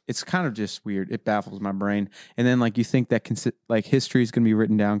around. It's kind of just weird. It baffles my brain. And then like you think that like history is going to be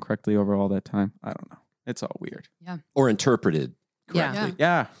written down correctly over all that time. I don't know. It's all weird. Yeah. Or interpreted correctly.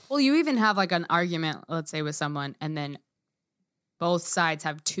 Yeah. Well, you even have like an argument, let's say, with someone, and then both sides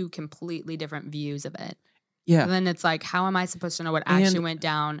have two completely different views of it. Yeah. And then it's like, how am I supposed to know what actually went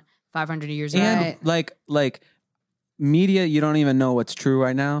down 500 years ago? And like media, you don't even know what's true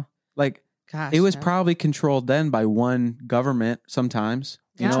right now. Like, Gosh, it was probably controlled then by one government sometimes.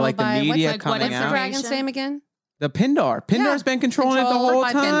 You know, like the media coming what's out. the dragon's name again? The Pindar. Pindar's been controlling it the Controlled whole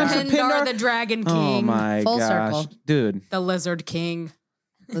by time. Pindar. So Pindar, the Dragon King. Oh my Full gosh. circle. Dude. The Lizard King.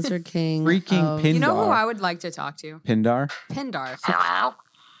 Lizard King. Freaking of- Pindar. You know who I would like to talk to? Pindar? Pindar. Hello?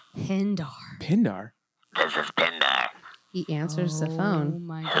 Pindar. Pindar? This is Pindar. He answers the Oh phone.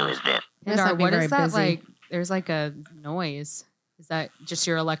 my Who is gosh. this? Must not Pindar, be what very is that busy. like? There's like a noise. Is that just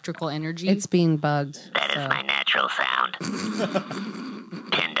your electrical energy? It's being bugged. That is so. my natural sound.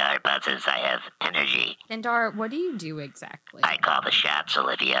 Pindar buzzes. I have energy. Pindar, what do you do exactly? I call the shots,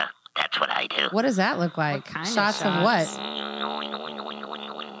 Olivia. That's what I do. What does that look like? kind of shots of shots? what?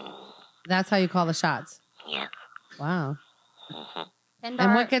 That's how you call the shots. Yeah. Wow. Mhm. Pindar,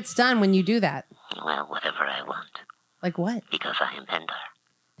 And what gets done when you do that? Well, whatever I want. Like what? Because I am Pindar.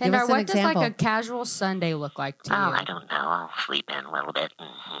 Give Pindar, us an what does like example. a casual Sunday look like to Oh, you? I don't know. I'll sleep in a little bit.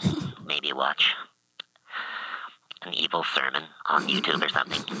 And maybe watch an evil sermon on YouTube or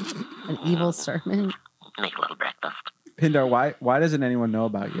something. An evil sermon? Make a little breakfast. Pindar, why doesn't anyone know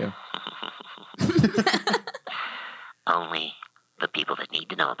about you? Only the people that need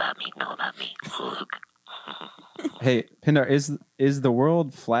to know about me know about me. Luke. Hey, Pindar, is the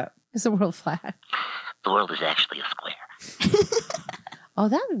world flat? Is the world flat? The world is actually a square. Oh,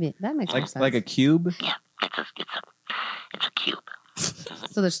 that makes more sense. Like a cube? Yeah, it's a cube.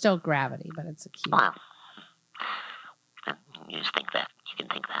 So there's still gravity, but it's a cube. Well, you just think that. You can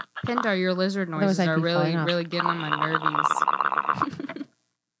think that. That's Pindar, your lizard Otherwise noises I'd are be really, falling off. really getting on my nervies.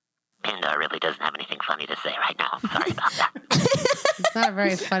 Pindar really doesn't have anything funny to say right now. I'm sorry about that. He's not a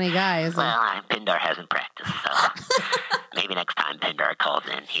very funny guy, is he? Well, Pindar hasn't practiced, so maybe next time Pindar calls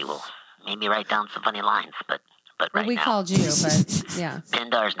in, he will maybe write down some funny lines. But Well, right we now, called you, but yeah.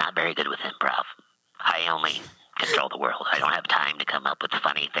 Pindar's not very good with improv. I only control the world. I don't have time to come up with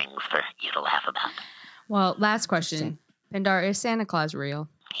funny things for you to laugh about. Well, last question. Pindar, is Santa Claus real?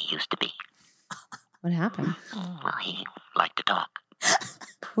 He used to be. What happened? Well, he liked to talk.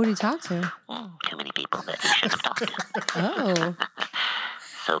 Who did he talk to? Too many people that he shouldn't have talked to. Oh.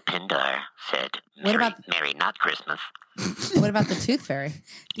 So Pindar said, What Merry, about- Merry not Christmas. What about the Tooth Fairy?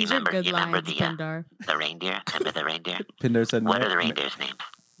 These are good you remember lines, the Pindar. reindeer? Remember the reindeer? Pindar said What no. are the reindeer's names?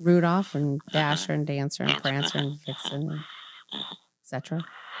 Rudolph and Dasher and Dancer and Prancer and Vixen, etc.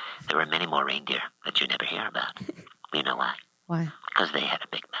 There were many more reindeer that you never hear about. You know why? Why? Because they had a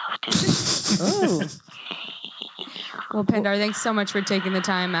big mouth, too. Oh, Well, Pindar, thanks so much for taking the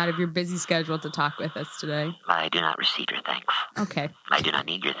time out of your busy schedule to talk with us today. I do not receive your thanks. Okay. I do not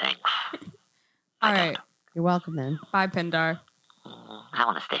need your thanks. All right. you're welcome then. Bye, Pindar. I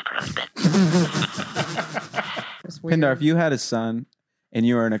want to stay for a bit. It's weird. Pindar, if you had a son and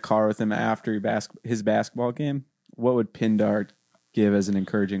you were in a car with him after his basketball game, what would Pindar give as an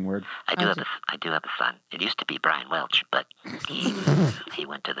encouraging word? I do have a son. It used to be Brian Welch, but he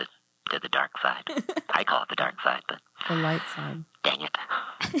went to the dark side. I call it the dark side, but The light side. dang it,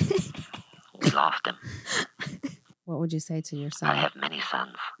 we lost him. What would you say to your I son? have many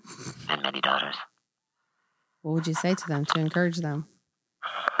sons and many daughters. What would you say to them to encourage them?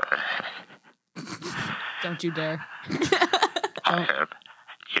 Don't you dare. I have.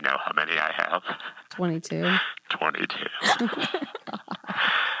 You know how many I have? 22. 22.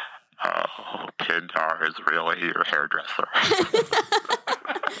 Oh, Pindar is really your hairdresser.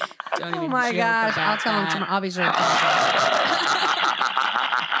 Don't Oh even my joke gosh. about I'll tell him that. tomorrow. I'll be sure to tell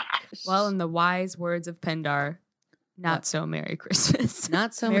him. Well, in the wise words of Pindar, not so Merry Christmas.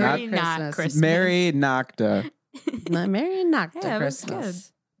 Not so Merry Merry not Christmas. Christmas. Mary Nocta. Not Merry Nocta Yeah, that was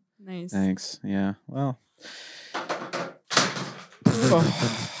Christmas. Nice. Thanks. Yeah. Well.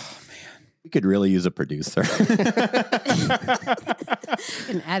 We could really use a producer. You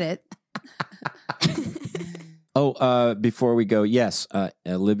can edit. Before we go, yes,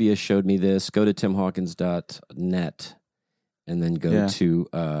 Olivia showed me this. Go to timhawkins.net and then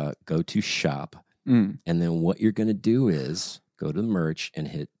go to shop. Mm. And then what you're going to do is go to the merch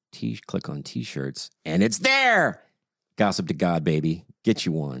and click on t-shirts, and it's there. Gossip to God, baby. Get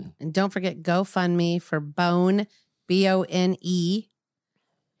you one. And don't forget GoFundMe for Bone, Bone,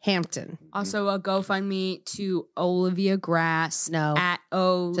 Hampton. Also, a GoFundMe to Olivia Grass. No. At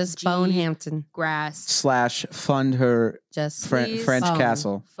O. Just Bone Hampton. Grass. / fund her Just Please. French Bone.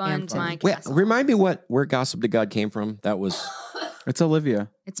 castle. Fund Hampton. my Wait, castle. remind me where Gossip to God came from. That was It's Olivia.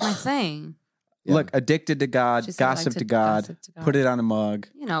 It's my thing. Yeah. Look, addicted to God, She said, I gossip like to God, gossip to God. put it on a mug.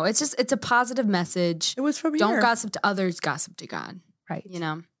 You know, it's a positive message. It was from Don't here. gossip to others, gossip to God. Right. You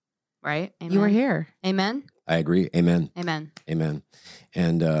know, right? Amen. You were here. Amen. I agree. Amen. Amen. Amen.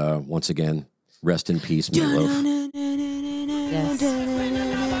 And once again, rest in peace, Meatloaf. Yes.